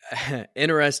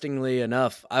interestingly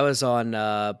enough, I was on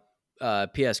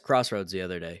PS Crossroads the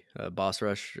other day, Boss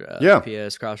Rush,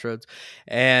 PS Crossroads,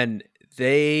 and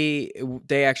they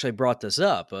actually brought this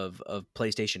up of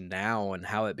PlayStation Now and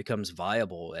how it becomes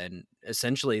viable, and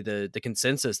essentially the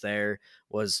consensus there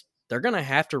was they're going to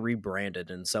have to rebrand it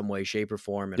in some way, shape, or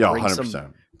form, and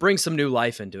 100%. bring some new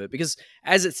life into it, because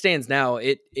as it stands now,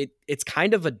 it's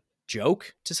kind of a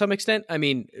joke to some extent. I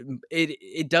mean,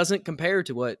 it doesn't compare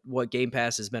to what Game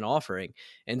Pass has been offering,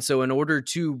 and so in order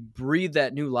to breathe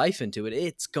that new life into it,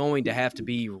 it's going to have to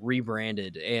be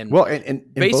rebranded and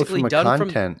basically both from a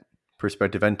content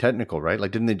perspective and technical, right?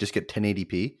 Like, didn't they just get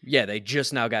 1080p? Yeah, they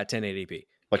just now got 1080p.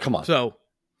 Like, come on. So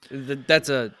that's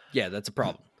a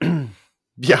problem.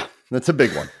 Yeah, that's a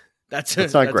big one. That's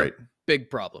not great. A big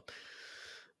problem.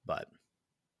 But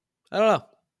I don't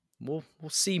know. We'll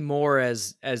see more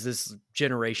as this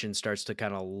generation starts to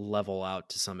kind of level out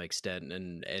to some extent,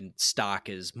 and stock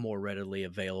is more readily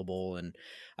available, and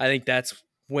I think that's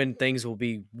when things will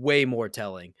be way more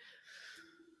telling.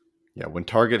 Yeah, when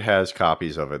Target has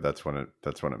copies of it, that's when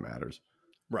it matters.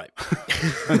 Right.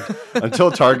 Until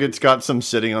Target's got some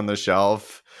sitting on the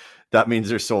shelf, that means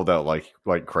they're sold out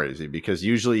like crazy, because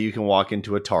usually you can walk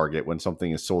into a Target when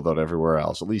something is sold out everywhere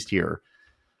else, at least here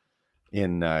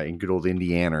in good old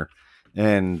Indiana,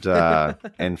 and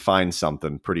find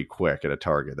something pretty quick at a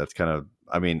Target. That's kind of,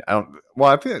 I mean, I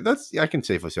think I can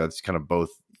safely say that's kind of both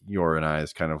your and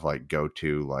I's kind of like go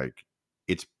to, like,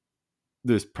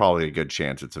 there's probably a good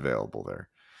chance it's available there,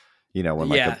 when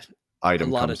like an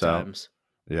item comes out.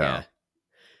 Yeah.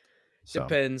 So.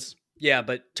 Depends. Yeah,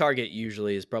 but Target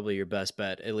usually is probably your best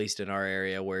bet, at least in our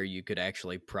area, where you could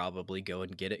actually probably go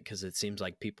and get it, because it seems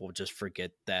like people just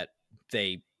forget that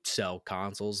they sell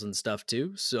consoles and stuff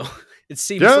too. So it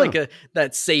seems like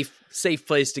that safe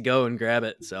place to go and grab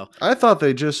it. So I thought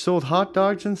they just sold hot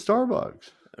dogs in Starbucks.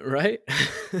 Right?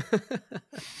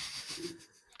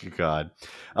 God.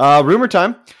 Rumor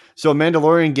time. So a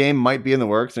Mandalorian game might be in the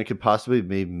works and it could possibly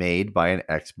be made by an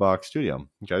Xbox studio.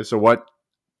 Okay. So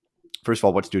first of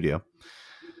all, what studio?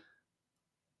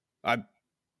 I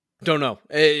don't know.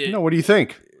 What do you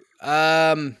think?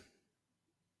 I'm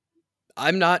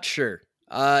not sure.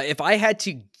 If I had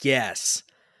to guess,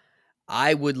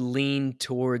 I would lean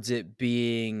towards it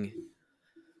being,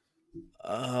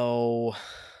 I'm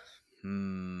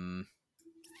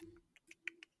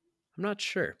not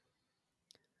sure.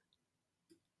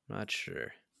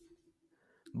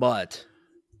 But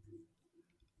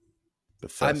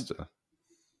Bethesda.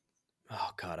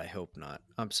 Oh God, I hope not.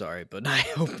 I'm sorry, but I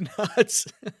hope not.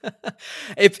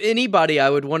 If anybody, I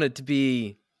would want it to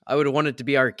be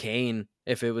Arcane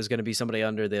if it was going to be somebody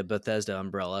under the Bethesda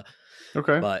umbrella.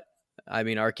 Okay. But I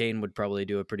mean, Arcane would probably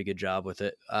do a pretty good job with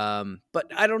it.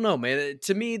 But I don't know, man.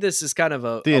 To me, this is kind of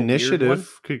the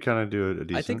Initiative could kind of do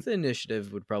it. I think the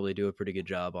Initiative would probably do a pretty good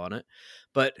job on it.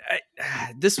 But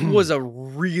this was a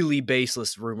really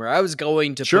baseless rumor. I was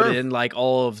going to put in like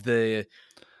all of the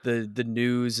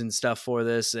news and stuff for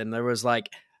this, and there was like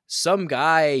some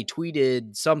guy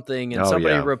tweeted something and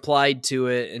somebody replied to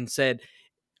it and said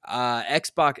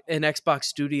Xbox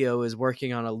Studio is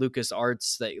working on a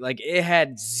LucasArts thing. Like, it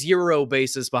had zero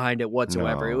basis behind it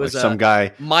whatsoever. It was like some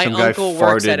guy. My some uncle guy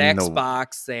works at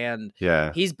Xbox, and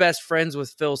he's best friends with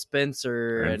Phil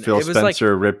Spencer. And Phil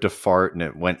Spencer ripped a fart, and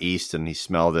it went east, and he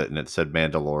smelled it, and it said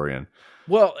Mandalorian.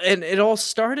 Well, and it all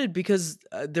started because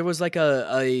there was like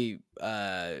some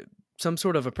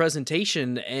sort of a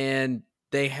presentation, and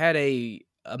they had a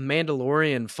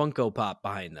Mandalorian Funko Pop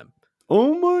behind them.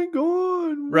 Oh my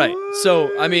God. Right.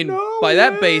 So, I mean, by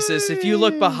that basis, if you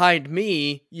look behind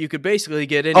me, you could basically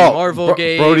get any Marvel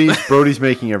game. Brody's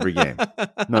making every game.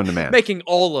 Known to man. Making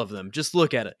all of them. Just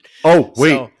look at it. Oh,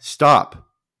 wait. Stop.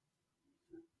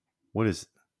 What is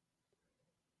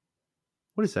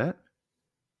that?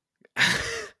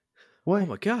 What? Oh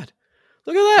my God.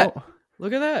 Look at that. Oh.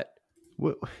 Look at that.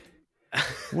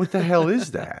 What the hell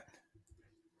is that?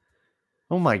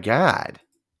 Oh my God.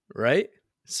 Right?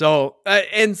 So,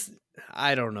 and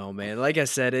I don't know, man. Like I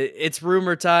said, it's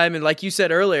rumor time. And like you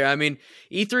said earlier, I mean,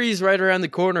 E3 is right around the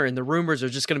corner, and the rumors are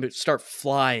just going to start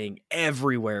flying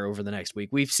everywhere over the next week.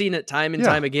 We've seen it time and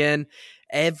time again.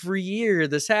 Every year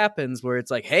this happens where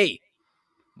it's like, hey,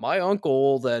 my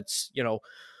uncle that's,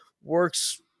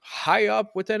 works high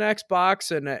up within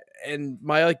Xbox, and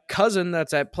my cousin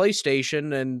that's at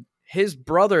PlayStation, and his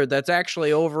brother that's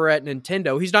actually over at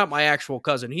Nintendo. He's not my actual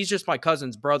cousin. He's just my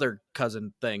cousin's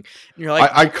cousin thing. And you're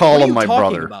like, I call him my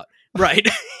brother. About? Right.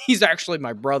 He's actually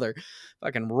my brother.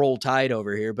 Fucking Roll Tide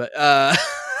over here. But oh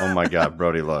my God,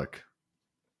 Brody, look.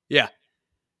 Yeah.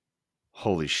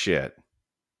 Holy shit.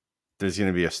 There's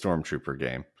going to be a Stormtrooper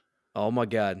game. Oh my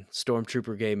God.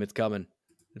 Stormtrooper game. It's coming.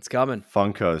 It's coming.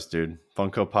 Funkos, dude.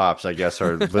 Funko Pops, I guess,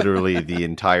 are literally the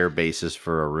entire basis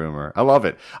for a rumor. I love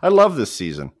it. I love this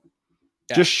season.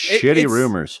 Yeah. Just shitty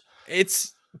rumors.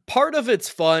 It's part of it's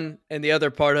fun, and the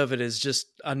other part of it is just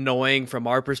annoying from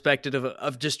our perspective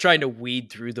of just trying to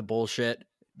weed through the bullshit,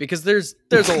 because there's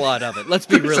a lot of it. Let's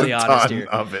be really honest here.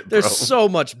 There's so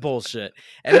much bullshit,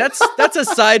 and that's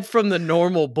aside from the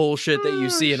normal bullshit that you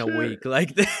see in a week.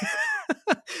 Like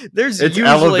there's usually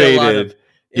elevated.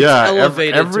 A lot of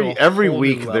every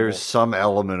week there's some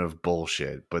element of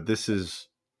bullshit, but this is.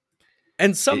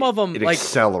 And some of them, like,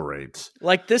 accelerates.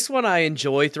 Like this one, I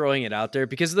enjoy throwing it out there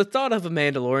because the thought of a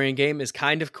Mandalorian game is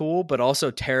kind of cool, but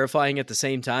also terrifying at the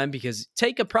same time, because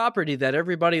take a property that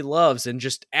everybody loves and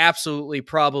just absolutely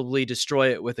probably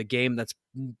destroy it with a game that's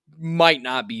might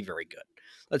not be very good.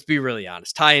 Let's be really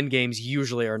honest. Tie-in games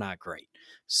usually are not great.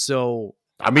 So,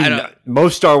 I mean,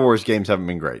 most Star Wars games haven't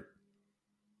been great.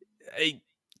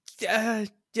 Yeah.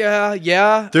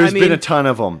 There's been a ton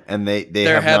of them, and they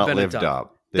have not lived up.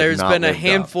 There's been a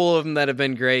handful of them that have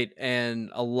been great,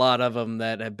 and a lot of them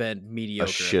that have been mediocre.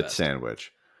 A shit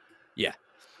sandwich. Yeah.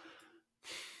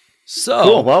 So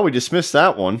cool. Well, we dismissed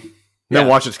that one. Then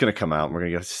watch it's going to come out, and we're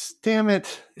going to go, damn it.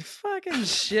 Fucking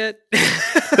shit.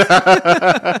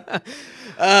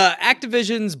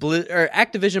 Activision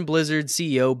Blizzard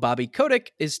CEO Bobby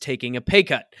Kotick is taking a pay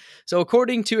cut. So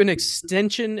according to an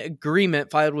extension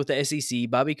agreement filed with the SEC,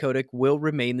 Bobby Kotick will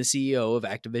remain the CEO of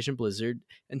Activision Blizzard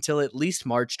until at least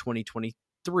March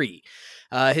 2023.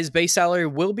 His base salary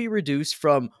will be reduced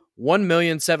from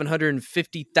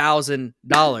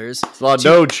 $1,750,000. It's a lot of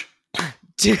Doge.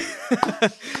 to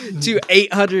to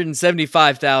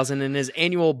 875,000, and his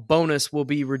annual bonus will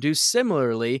be reduced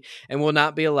similarly and will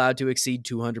not be allowed to exceed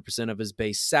 200% of his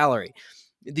base salary.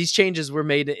 These changes were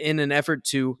made in an effort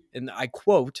to, and I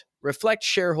quote, reflect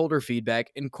shareholder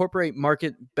feedback, incorporate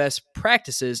market best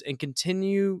practices, and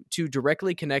continue to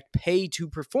directly connect pay to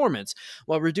performance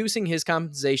while reducing his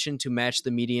compensation to match the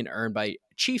median earned by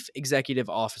chief executive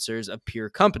officers of peer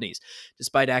companies,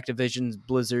 despite Activision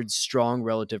Blizzard's strong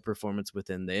relative performance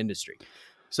within the industry.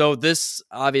 So this,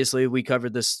 obviously, we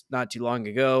covered this not too long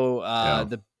ago.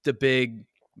 The big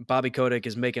Bobby Kotick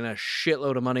is making a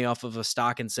shitload of money off of a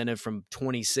stock incentive from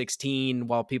 2016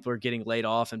 while people are getting laid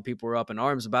off and people were up in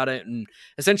arms about it. And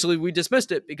essentially we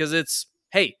dismissed it because it's,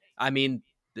 hey, I mean,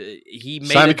 he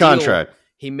made signed a contract.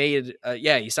 He made,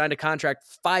 he signed a contract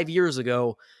 5 years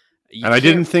ago. And I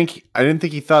didn't think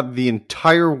he thought the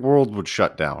entire world would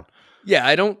shut down. Yeah,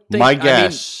 I don't think. My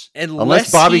guess,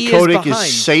 unless Bobby Kotick is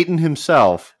Satan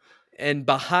himself. And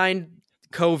behind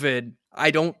COVID, I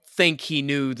don't think he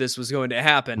knew this was going to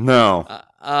happen. No.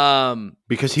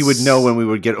 Because he would know when we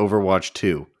would get Overwatch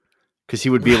 2. Because he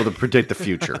would be able to predict the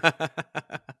future.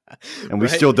 And we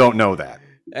still don't know that.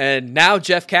 And now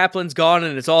Jeff Kaplan's gone,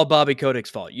 and it's all Bobby Kotick's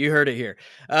fault. You heard it here.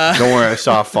 Don't worry, I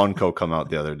saw a Funko come out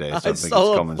the other day. So I think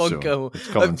saw it's coming a Funko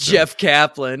soon. of Jeff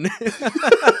Kaplan.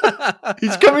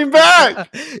 He's coming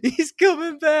back. He's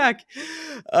coming back.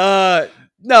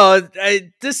 No,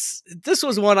 this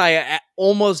was one I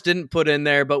almost didn't put in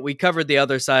there, but we covered the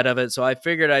other side of it, so I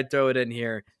figured I'd throw it in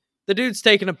here. The dude's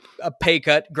taking a pay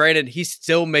cut. Granted, he's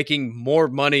still making more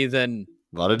money than...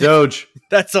 A lot of Doge.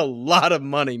 That's a lot of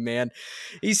money, man.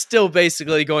 He's still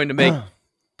basically going to make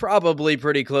probably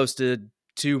pretty close to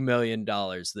 $2 million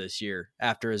this year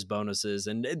after his bonuses.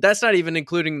 And that's not even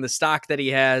including the stock that he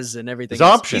has and everything. His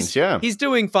options, yeah. He's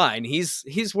doing fine.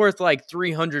 He's worth like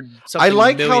 300 something. I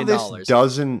like million how dollars. This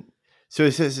doesn't. So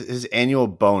it says his annual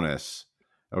bonus.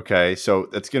 Okay, so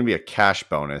that's going to be a cash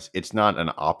bonus. It's not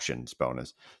an options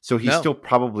bonus. So he still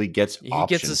probably gets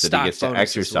options that he gets to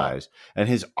exercise. And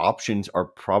his options are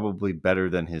probably better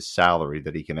than his salary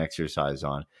that he can exercise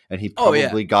on. And he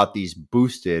probably got these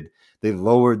boosted. They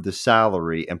lowered the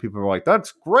salary and people were like,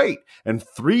 that's great. And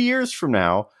 3 years from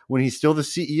now, when he's still the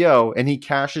CEO and he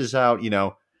cashes out,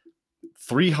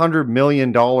 $300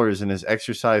 million in his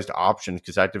exercised options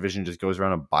because Activision just goes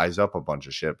around and buys up a bunch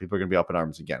of shit. People are going to be up in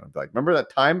arms again. I'll be like, remember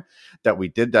that time that we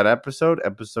did that episode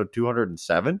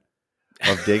 207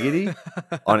 of Diggity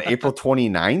on April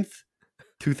 29th,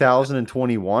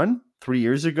 2021, 3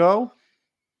 years ago?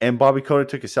 And Bobby Kotick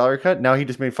took a salary cut. Now he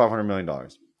just made $500 million.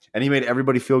 And he made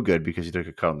everybody feel good because he took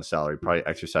a cut on the salary, probably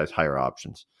exercised higher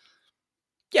options.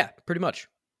 Yeah, pretty much.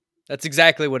 That's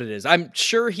exactly what it is. I'm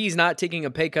sure he's not taking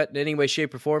a pay cut in any way,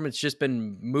 shape, or form. It's just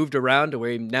been moved around to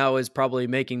where he now is probably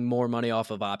making more money off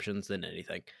of options than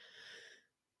anything.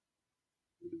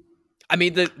 I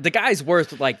mean, the guy's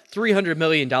worth like $300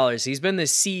 million. He's been the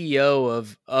CEO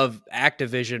of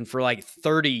Activision for like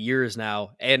 30 years now.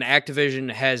 And Activision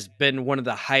has been one of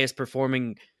the highest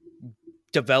performing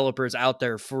developers out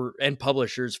there and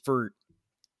publishers for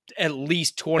at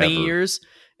least 20 years.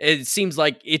 It seems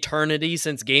like eternity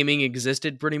since gaming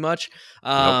existed pretty much.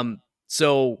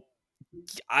 So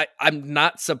I'm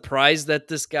not surprised that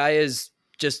this guy is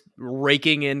just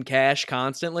raking in cash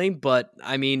constantly, but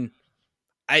I mean,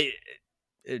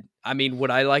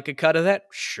 would I like a cut of that?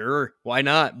 Sure. Why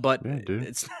not? But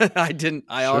it's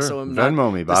I also am not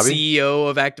Venmo me, Bobby. The CEO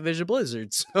of Activision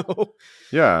Blizzard. So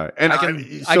yeah. And I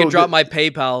can drop my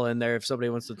PayPal in there if somebody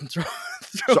wants to throw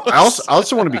so I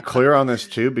also want to be clear on this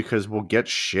too, because we'll get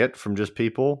shit from just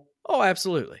people. Oh,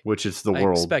 absolutely. Which is the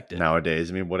world nowadays.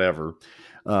 I mean, whatever.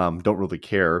 Don't really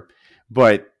care.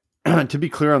 But to be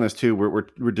clear on this too,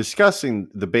 we're discussing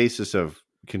the basis of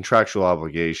contractual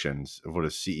obligations of what a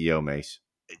CEO makes.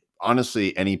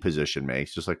 Honestly, any position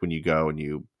makes, just like when you go and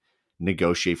you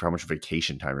negotiate for how much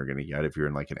vacation time you're going to get if you're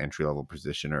in like an entry-level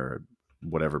position or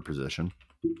whatever position.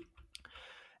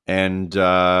 And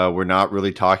we're not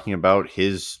really talking about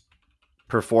his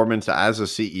performance as a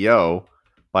CEO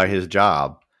by his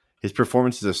job. His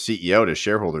performance as a CEO to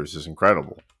shareholders is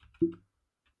incredible.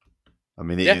 I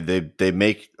mean, they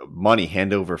make money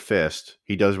hand over fist.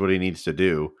 He does what he needs to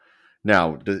do.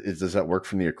 Now, does that work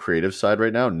from the creative side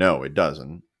right now? No, it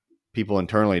doesn't. People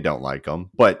internally don't like him.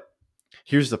 But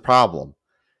here's the problem,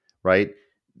 right?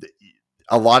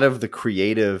 A lot of the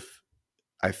creative,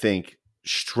 I think,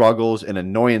 struggles and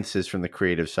annoyances from the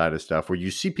creative side of stuff, where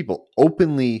you see people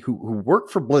openly who work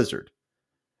for Blizzard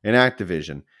and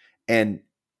Activision and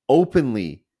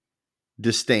openly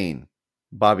disdain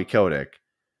Bobby Kotick.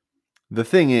 The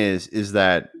thing is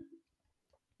that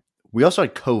We also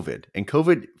had COVID, and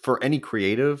COVID for any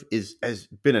creative has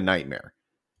been a nightmare.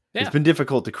 Yeah, it's been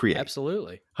difficult to create.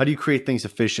 absolutely. How do you create things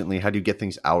efficiently? How do you get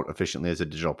things out efficiently as a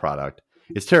digital product?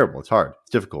 It's terrible. It's hard.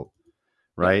 It's difficult,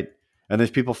 right? Yeah. And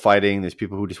there's people fighting. There's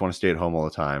people who just want to stay at home all the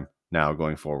time now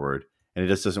going forward, and it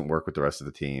just doesn't work with the rest of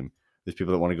the team. There's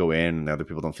people that want to go in, and other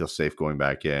people don't feel safe going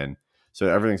back in.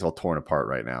 So everything's all torn apart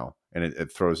right now, and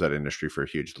it throws that industry for a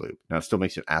huge loop. Now, it still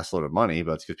makes you an assload of money,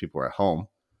 but it's because people are at home.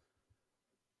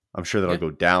 I'm sure that'll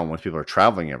go down once people are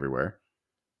traveling everywhere.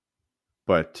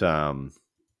 But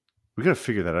we got to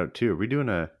figure that out too. Are we going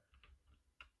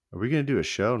to do a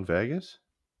show in Vegas?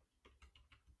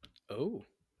 Oh.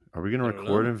 Are we going to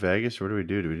record in Vegas, or what do we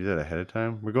do? Do we do that ahead of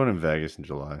time? We're going in Vegas in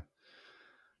July.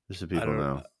 Just so people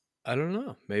know. I don't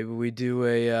know. Maybe we do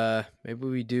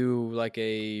like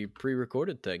a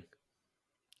pre-recorded thing.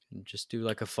 And just do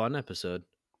like a fun episode.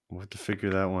 We'll have to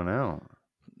figure that one out.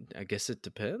 I guess it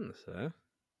depends, huh?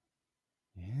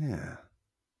 Yeah.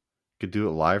 Could do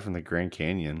it live from the Grand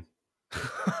Canyon.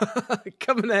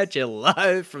 Coming at you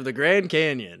live from the Grand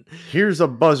Canyon. Here's a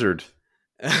buzzard.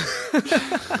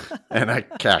 And a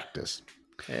cactus.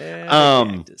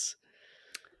 Cactus.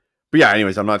 But yeah,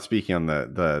 anyways, I'm not speaking on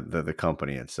the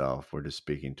company itself. We're just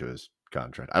speaking to his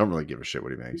contract. I don't really give a shit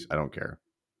what he makes. I don't care.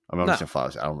 I'm not just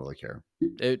flawless. I don't really care.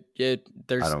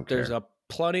 There's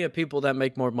plenty of people that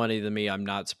make more money than me. I'm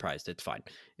not surprised. It's fine.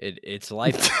 It's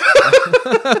life.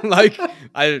 Like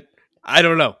I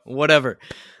don't know. Whatever.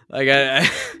 Like I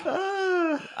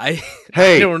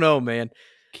don't know, man.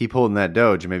 Keep holding that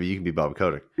Doge, and maybe you can be Bob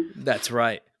Kotick. That's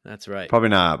right. Probably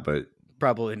not, but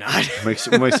probably not.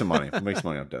 We'll make some money. We'll make some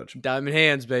money off Doge. Diamond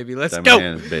hands, baby. Let's go.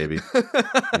 Diamond hands, baby.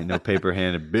 Ain't no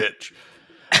paper-handed bitch.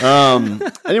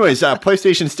 Anyways,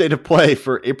 PlayStation State of Play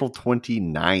for April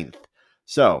 29th.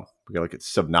 So we gotta look at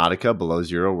Subnautica Below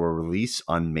Zero will release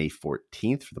on May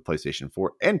 14th for the PlayStation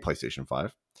 4 and PlayStation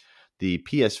 5. The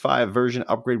PS5 version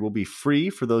upgrade will be free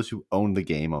for those who own the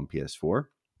game on PS4.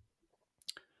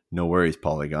 No worries,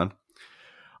 Polygon.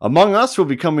 Among Us will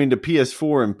be coming to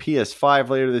PS4 and PS5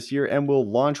 later this year and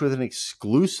will launch with an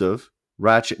exclusive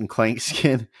Ratchet and Clank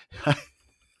skin.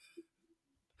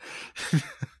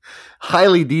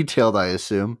 Highly detailed, I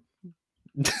assume.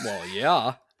 Well,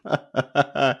 yeah.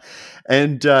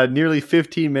 And nearly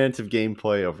 15 minutes of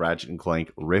gameplay of Ratchet and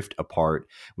Clank Rift Apart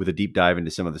with a deep dive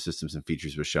into some of the systems and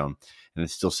features was shown. And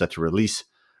it's still set to release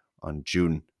on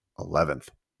June 11th.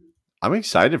 I'm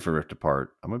excited for Rift Apart.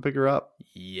 I'm going to pick her up.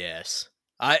 Yes.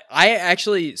 I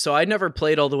actually, so I never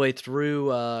played all the way through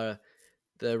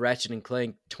the Ratchet and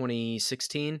Clank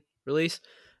 2016 release.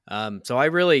 So I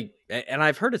really, and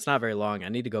I've heard it's not very long. I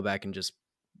need to go back and just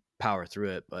power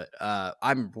through it, but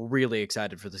I'm really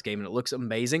excited for this game, and it looks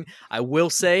amazing. I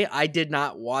will say I did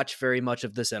not watch very much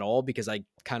of this at all because I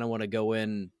kind of want to go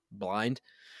in blind.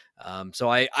 So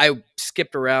I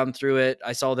skipped around through it.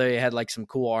 I saw they had like some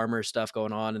cool armor stuff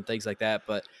going on and things like that,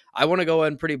 but I want to go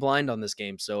in pretty blind on this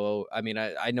game. So, I mean,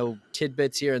 I know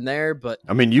tidbits here and there, but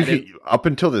I mean, up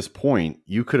until this point,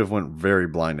 you could have went very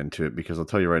blind into it, because I'll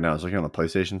tell you right now, I was looking on the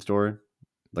PlayStation Store,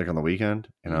 like on the weekend,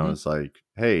 and I was like,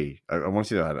 hey, I want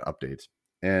to see how it updates.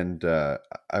 And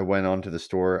I went onto the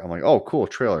store. I'm like, oh, cool,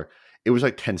 trailer. It was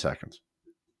like 10 seconds.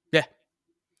 Yeah.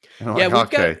 And I'm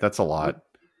like, okay, that's a lot.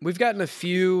 We've gotten a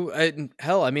few.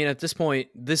 Hell, I mean, at this point,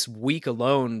 this week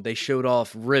alone, they showed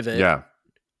off Rivet,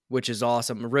 which is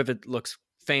awesome. Rivet looks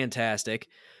fantastic.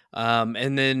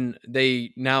 And then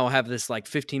they now have this like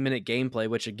 15-minute gameplay,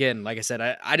 which again, like I said,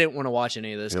 I didn't want to watch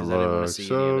any of this because I didn't want to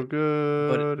see any of it.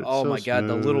 Good. But oh my god,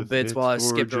 the little bits while I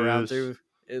skipped around through,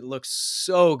 it looks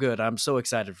so good. I'm so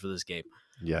excited for this game.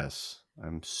 Yes,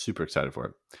 I'm super excited for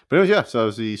it. But anyways, yeah, so that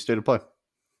was the State of Play.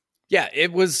 Yeah,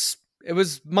 it was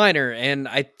minor, and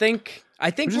I think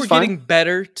we're getting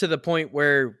better to the point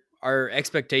where our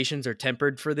expectations are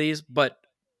tempered for these, but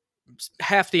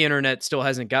half the internet still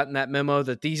hasn't gotten that memo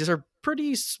that these are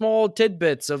pretty small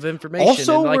tidbits of information,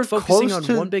 also, and like focusing on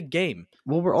one big game.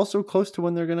 Well, we're also close to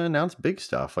when they're going to announce big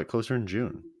stuff, like closer in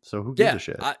June. So who gives a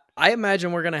shit? I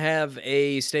imagine we're going to have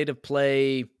a State of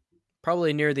Play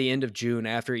probably near the end of June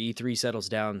after E3 settles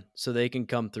down, so they can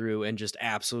come through and just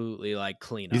absolutely like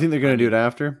clean up. You think they're going to do it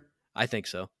after? I think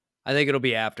so. I think it'll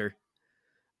be after.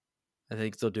 I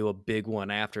think they'll do a big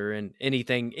one after, and any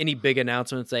big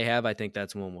announcements they have, I think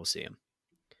that's when we'll see them.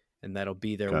 And that'll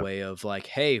be their way of like,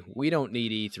 hey, we don't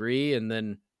need E3, and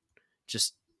then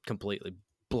just completely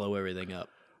blow everything up.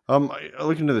 I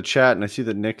look into the chat, and I see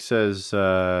that Nick says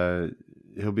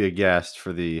he'll be a guest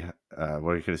for the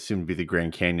what I could assume to be the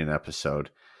Grand Canyon episode.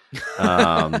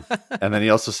 And then he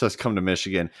also says come to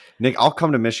Michigan. Nick, I'll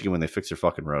come to Michigan when they fix their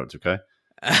fucking roads, okay?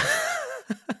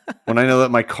 when I know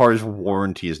that my car's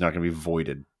warranty is not going to be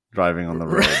voided driving on the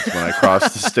roads when I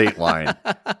cross the state line.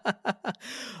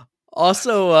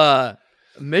 Also,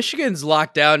 Michigan's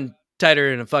locked down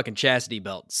tighter than a fucking chastity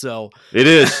belt. So it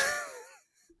is.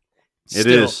 It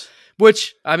is.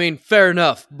 Which, I mean, fair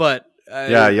enough. But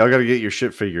yeah, y'all got to get your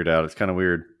shit figured out. It's kind of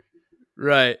weird.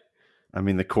 Right. I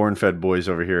mean, the corn-fed boys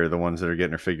over here are the ones that are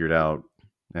getting her figured out.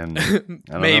 And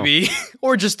maybe know.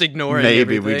 Or just ignoring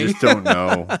maybe everything. We just don't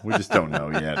know. We just don't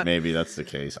know yet. Maybe that's the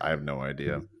case. I have no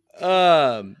idea.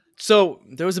 So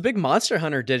there was a big Monster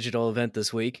Hunter digital event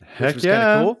this week, which was yeah.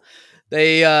 kind of cool.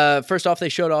 They first off, they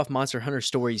showed off Monster Hunter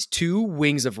Stories 2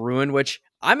 Wings of Ruin, which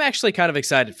I'm actually kind of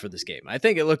excited for this game. I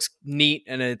think it looks neat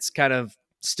and it's kind of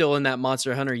still in that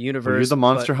Monster Hunter universe. Well, you're the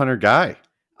Monster Hunter guy.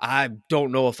 I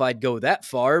don't know if I'd go that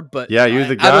far, but yeah, you're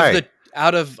the guy.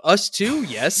 Out of us two,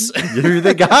 yes. You're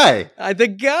the guy. I'm the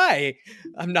guy.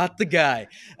 I'm not the guy.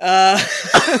 Oh,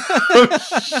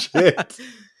 shit.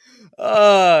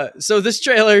 So this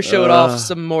trailer showed off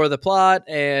some more of the plot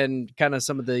and kind of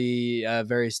some of the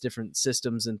various different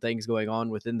systems and things going on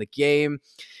within the game.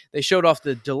 They showed off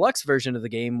the deluxe version of the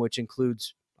game, which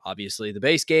includes obviously the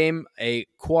base game, a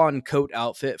Quan coat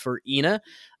outfit for Ina,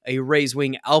 a Raise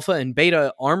Wing Alpha and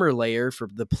Beta armor layer for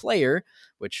the player,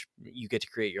 which you get to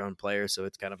create your own player, so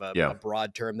it's kind of a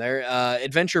broad term there.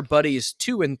 Adventure Buddies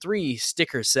 2 and 3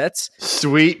 sticker sets.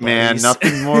 Sweet, man.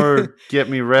 Nothing more get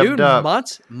me revved up.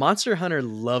 Monster Hunter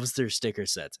loves their sticker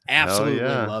sets. Absolutely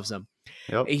loves them.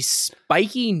 Yep. A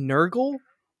spiky Nurgle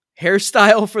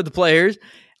hairstyle for the players,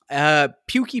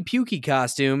 Pukey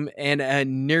costume, and a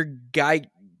Gigante.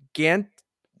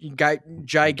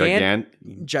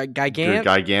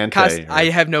 I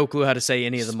have no clue how to say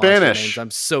any of the monster names. I'm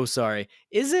so sorry.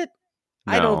 Is it?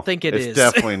 No, I don't think it is. It's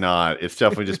definitely not. It's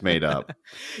definitely just made up.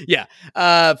 Yeah.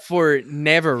 For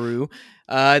Navaru,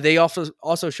 they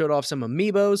also showed off some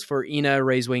amiibos for Ina,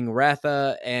 Raise Wing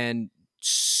Ratha, and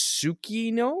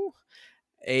Tsukino.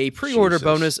 A pre-order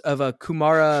bonus of a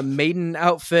Kumara Maiden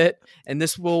outfit, and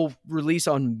this will release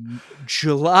on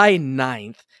July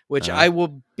 9th, which I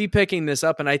will be picking this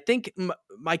up. And I think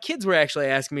my kids were actually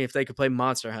asking me if they could play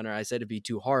Monster Hunter. I said it'd be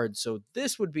too hard, so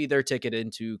this would be their ticket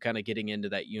into kind of getting into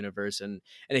that universe and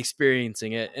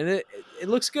experiencing it. And it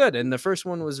looks good, and the first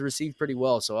one was received pretty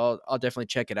well, so I'll definitely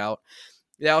check it out.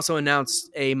 They also announced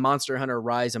a Monster Hunter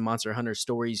Rise and Monster Hunter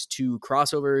Stories 2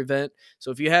 crossover event. So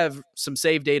if you have some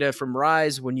save data from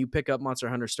Rise, when you pick up Monster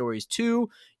Hunter Stories 2,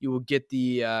 you will get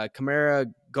the Chimera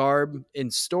garb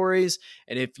in Stories.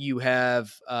 And if you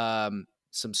have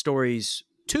some Stories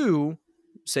 2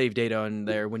 save data on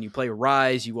there, when you play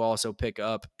Rise, you will also pick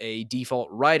up a default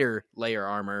Rider layer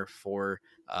armor for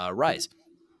Rise.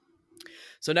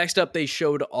 So next up, they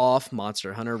showed off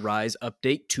Monster Hunter Rise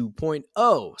Update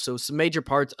 2.0. So some major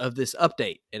parts of this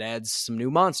update. It adds some new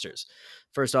monsters.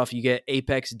 First off, you get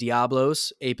Apex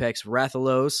Diablos, Apex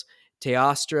Rathalos,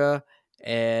 Teostra,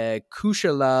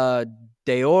 Kushala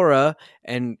Deora,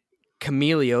 and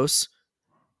Chameleos.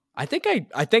 I think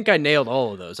I nailed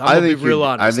all of those. I'm gonna be real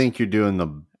honest. I think you're doing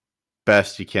the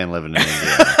best you can living in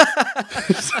India.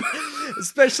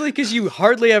 Especially because you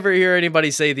hardly ever hear anybody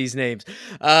say these names.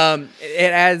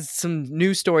 It adds some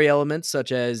new story elements,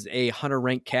 such as a hunter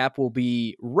rank cap will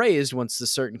be raised once the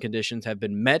certain conditions have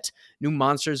been met. New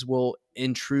monsters will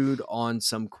intrude on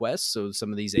some quests, so some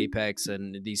of these Apex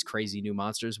and these crazy new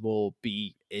monsters will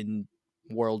be in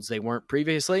worlds they weren't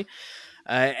previously.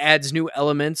 Adds new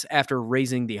elements after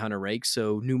raising the hunter rank,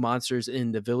 so new monsters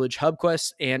in the village hub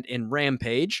quest and in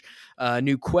Rampage,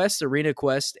 new quests, arena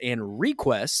quests, and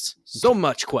requests. So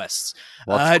much quests.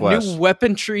 New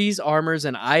weapon trees, armors,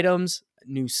 and items.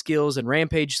 New skills and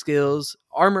Rampage skills.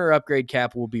 Armor upgrade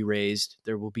cap will be raised.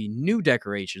 There will be new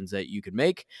decorations that you can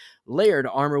make. Layered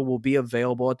armor will be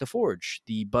available at the Forge.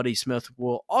 The Buddy Smith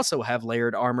will also have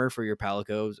layered armor for your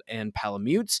Palicos and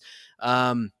Palamutes.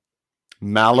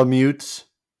 Malamutes?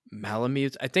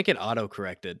 Malamutes? I think it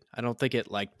auto-corrected. I don't think it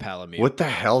liked Palamute. What the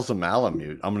hell's a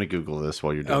Malamute? I'm going to Google this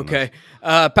while you're doing this. Okay.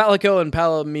 Palico and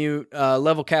Palamute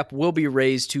level cap will be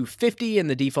raised to 50, and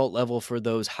the default level for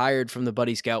those hired from the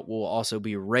Buddy Scout will also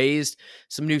be raised.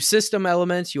 Some new system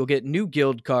elements. You'll get new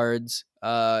guild cards,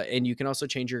 and you can also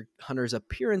change your hunter's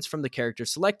appearance from the character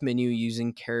select menu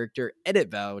using character edit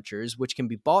vouchers, which can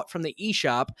be bought from the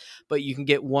eShop, but you can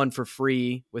get one for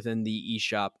free within the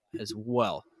eShop as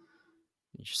well.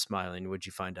 You're smiling. What'd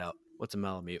you find out? What's a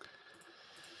Malamute?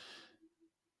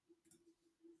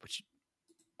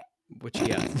 What you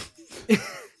got?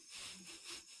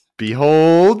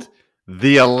 Behold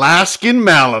the Alaskan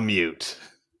Malamute.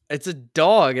 It's a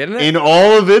dog, isn't it? In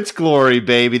all of its glory,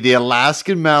 baby. The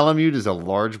Alaskan Malamute is a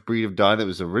large breed of dog that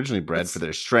was originally bred for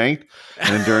their strength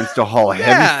and endurance to haul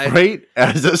heavy freight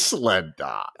as a sled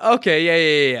dog.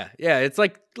 Okay, yeah. It's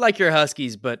like your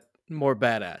Huskies, but more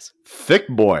badass. Thick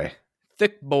boy.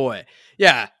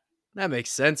 Yeah, that makes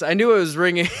sense. I knew it was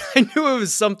ringing. I knew it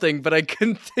was something, but I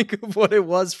couldn't think of what it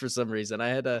was for some reason. I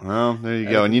had to. Well, there you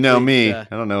go. And you know me. I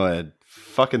don't know a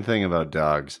fucking thing about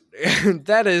dogs.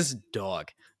 That is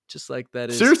dog. Just like that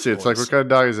is. Seriously, it's like, what kind of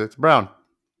dog is it? It's brown.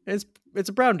 It's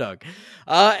a brown dog.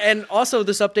 And also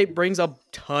this update brings a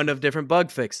ton of different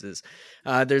bug fixes.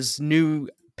 There's new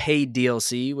paid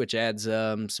DLC, which adds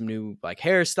some new like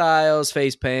hairstyles,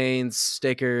 face paints,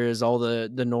 stickers, all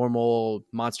the normal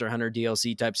Monster Hunter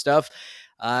DLC type stuff.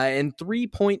 And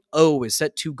 3.0 is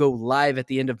set to go live at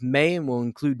the end of May and will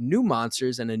include new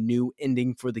monsters and a new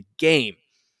ending for the game.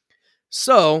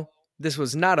 So this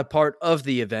was not a part of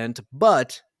the event,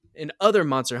 but in other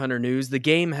Monster Hunter news, the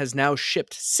game has now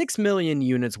shipped 6 million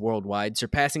units worldwide,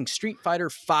 surpassing Street Fighter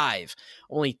V.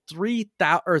 Only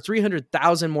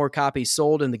 300,000 more copies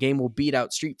sold, and the game will beat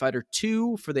out Street Fighter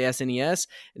II for the SNES,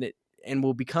 and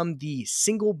will become the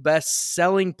single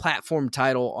best-selling platform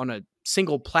title on a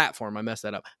single platform. I messed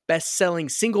that up. Best-selling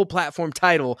single platform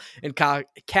title in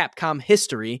Capcom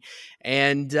history,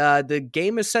 and the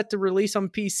game is set to release on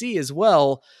PC as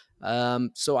well.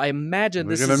 So I imagine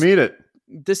we're gonna meet it.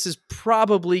 This is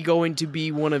probably going to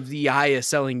be one of the highest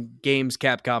selling games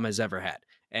Capcom has ever had.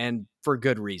 And for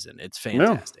good reason. It's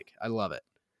fantastic. I love it.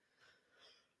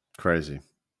 Crazy.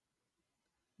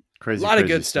 A lot of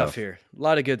good stuff here. A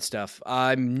lot of good stuff.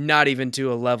 I'm not even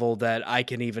to a level that I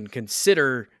can even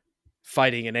consider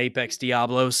fighting an Apex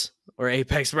Diablos or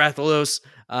Apex Rathalos.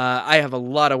 I have a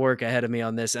lot of work ahead of me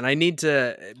on this, and I need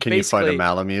to... Can you fight a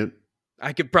Malamute?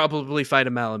 I could probably fight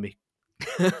a Malamute.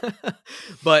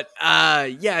 But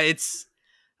yeah,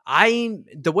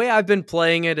 the way I've been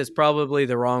playing it is probably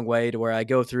the wrong way, to where I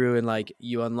go through and like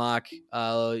you unlock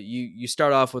you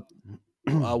start off with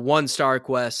 1-star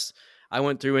quests. I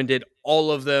went through and did all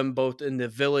of them, both in the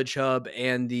village hub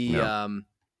and the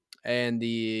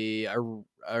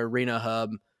arena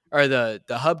hub, or the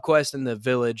hub quest and the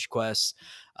village quests.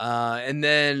 And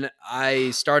then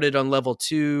I started on level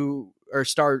 2 or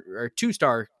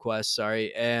 2-star quests,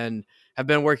 and have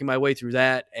been working my way through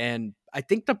that. And I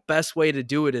think the best way to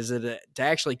do it is to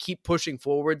actually keep pushing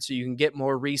forward so you can get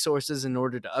more resources in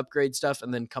order to upgrade stuff,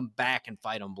 and then come back and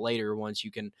fight them later once you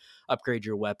can upgrade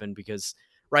your weapon. Because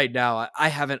right now I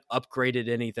haven't upgraded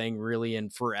anything really in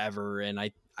forever, and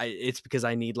it's because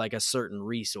I need like a certain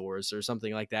resource or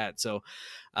something like that. So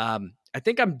I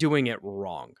think I'm doing it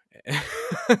wrong.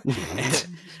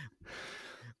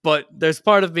 But there's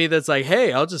part of me that's like,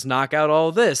 hey, I'll just knock out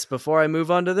all this before I move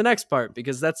on to the next part,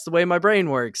 because that's the way my brain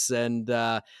works. And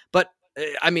but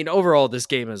I mean, overall, this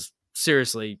game is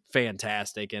seriously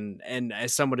fantastic. And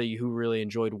as somebody who really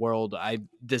enjoyed World,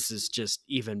 this is just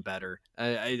even better.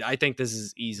 I think this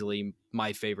is easily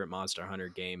my favorite Monster Hunter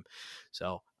game.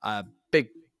 So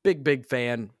big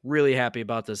fan. Really happy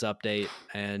about this update,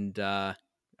 and I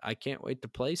can't wait to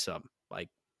play some like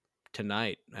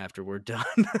tonight after we're done.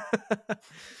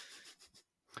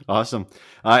 Awesome.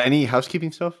 Any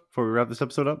housekeeping stuff before we wrap this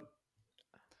episode up?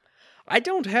 I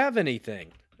don't have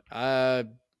anything. Do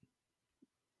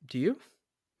you?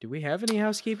 Do we have any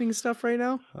housekeeping stuff right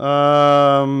now?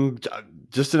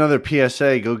 Just another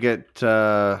PSA. Go get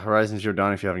Horizon Zero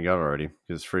Dawn if you haven't got it already,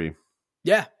 because it's free.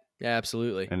 Yeah,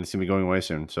 absolutely. And it's gonna be going away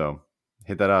soon, so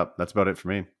hit that up. That's about it for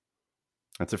me.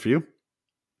 That's it for you?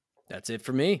 That's it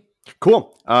for me.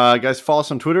 Cool. Guys, follow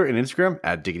us on Twitter and Instagram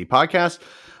at Diggity Podcast.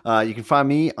 You can find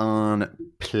me on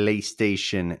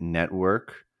PlayStation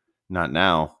Network. Not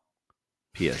now.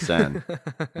 PSN.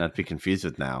 Not to be confused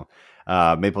with now.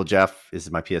 Maple Jeff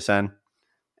is my PSN.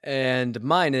 And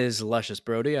mine is Luscious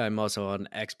Brody. I'm also on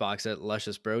Xbox at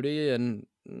Luscious Brody. And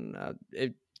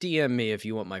DM me if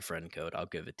you want my friend code. I'll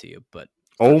give it to you. But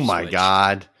oh my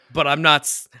God. But I'm not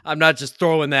just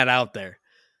throwing that out there.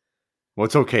 Well,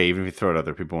 it's okay. Even if you throw it out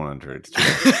there, people won't enter it.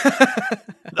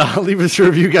 Leave us a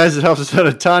review, guys. It helps us out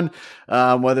a ton.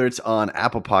 Whether it's on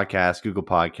Apple Podcasts, Google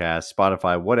Podcasts,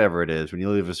 Spotify, whatever it is. When you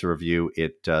leave us a review,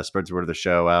 it spreads the word of the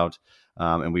show out.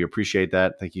 And we appreciate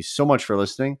that. Thank you so much for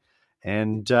listening.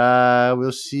 And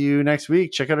we'll see you next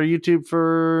week. Check out our YouTube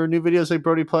for new videos like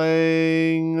Brody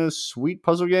playing a sweet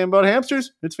puzzle game about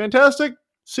hamsters. It's fantastic.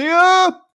 See ya!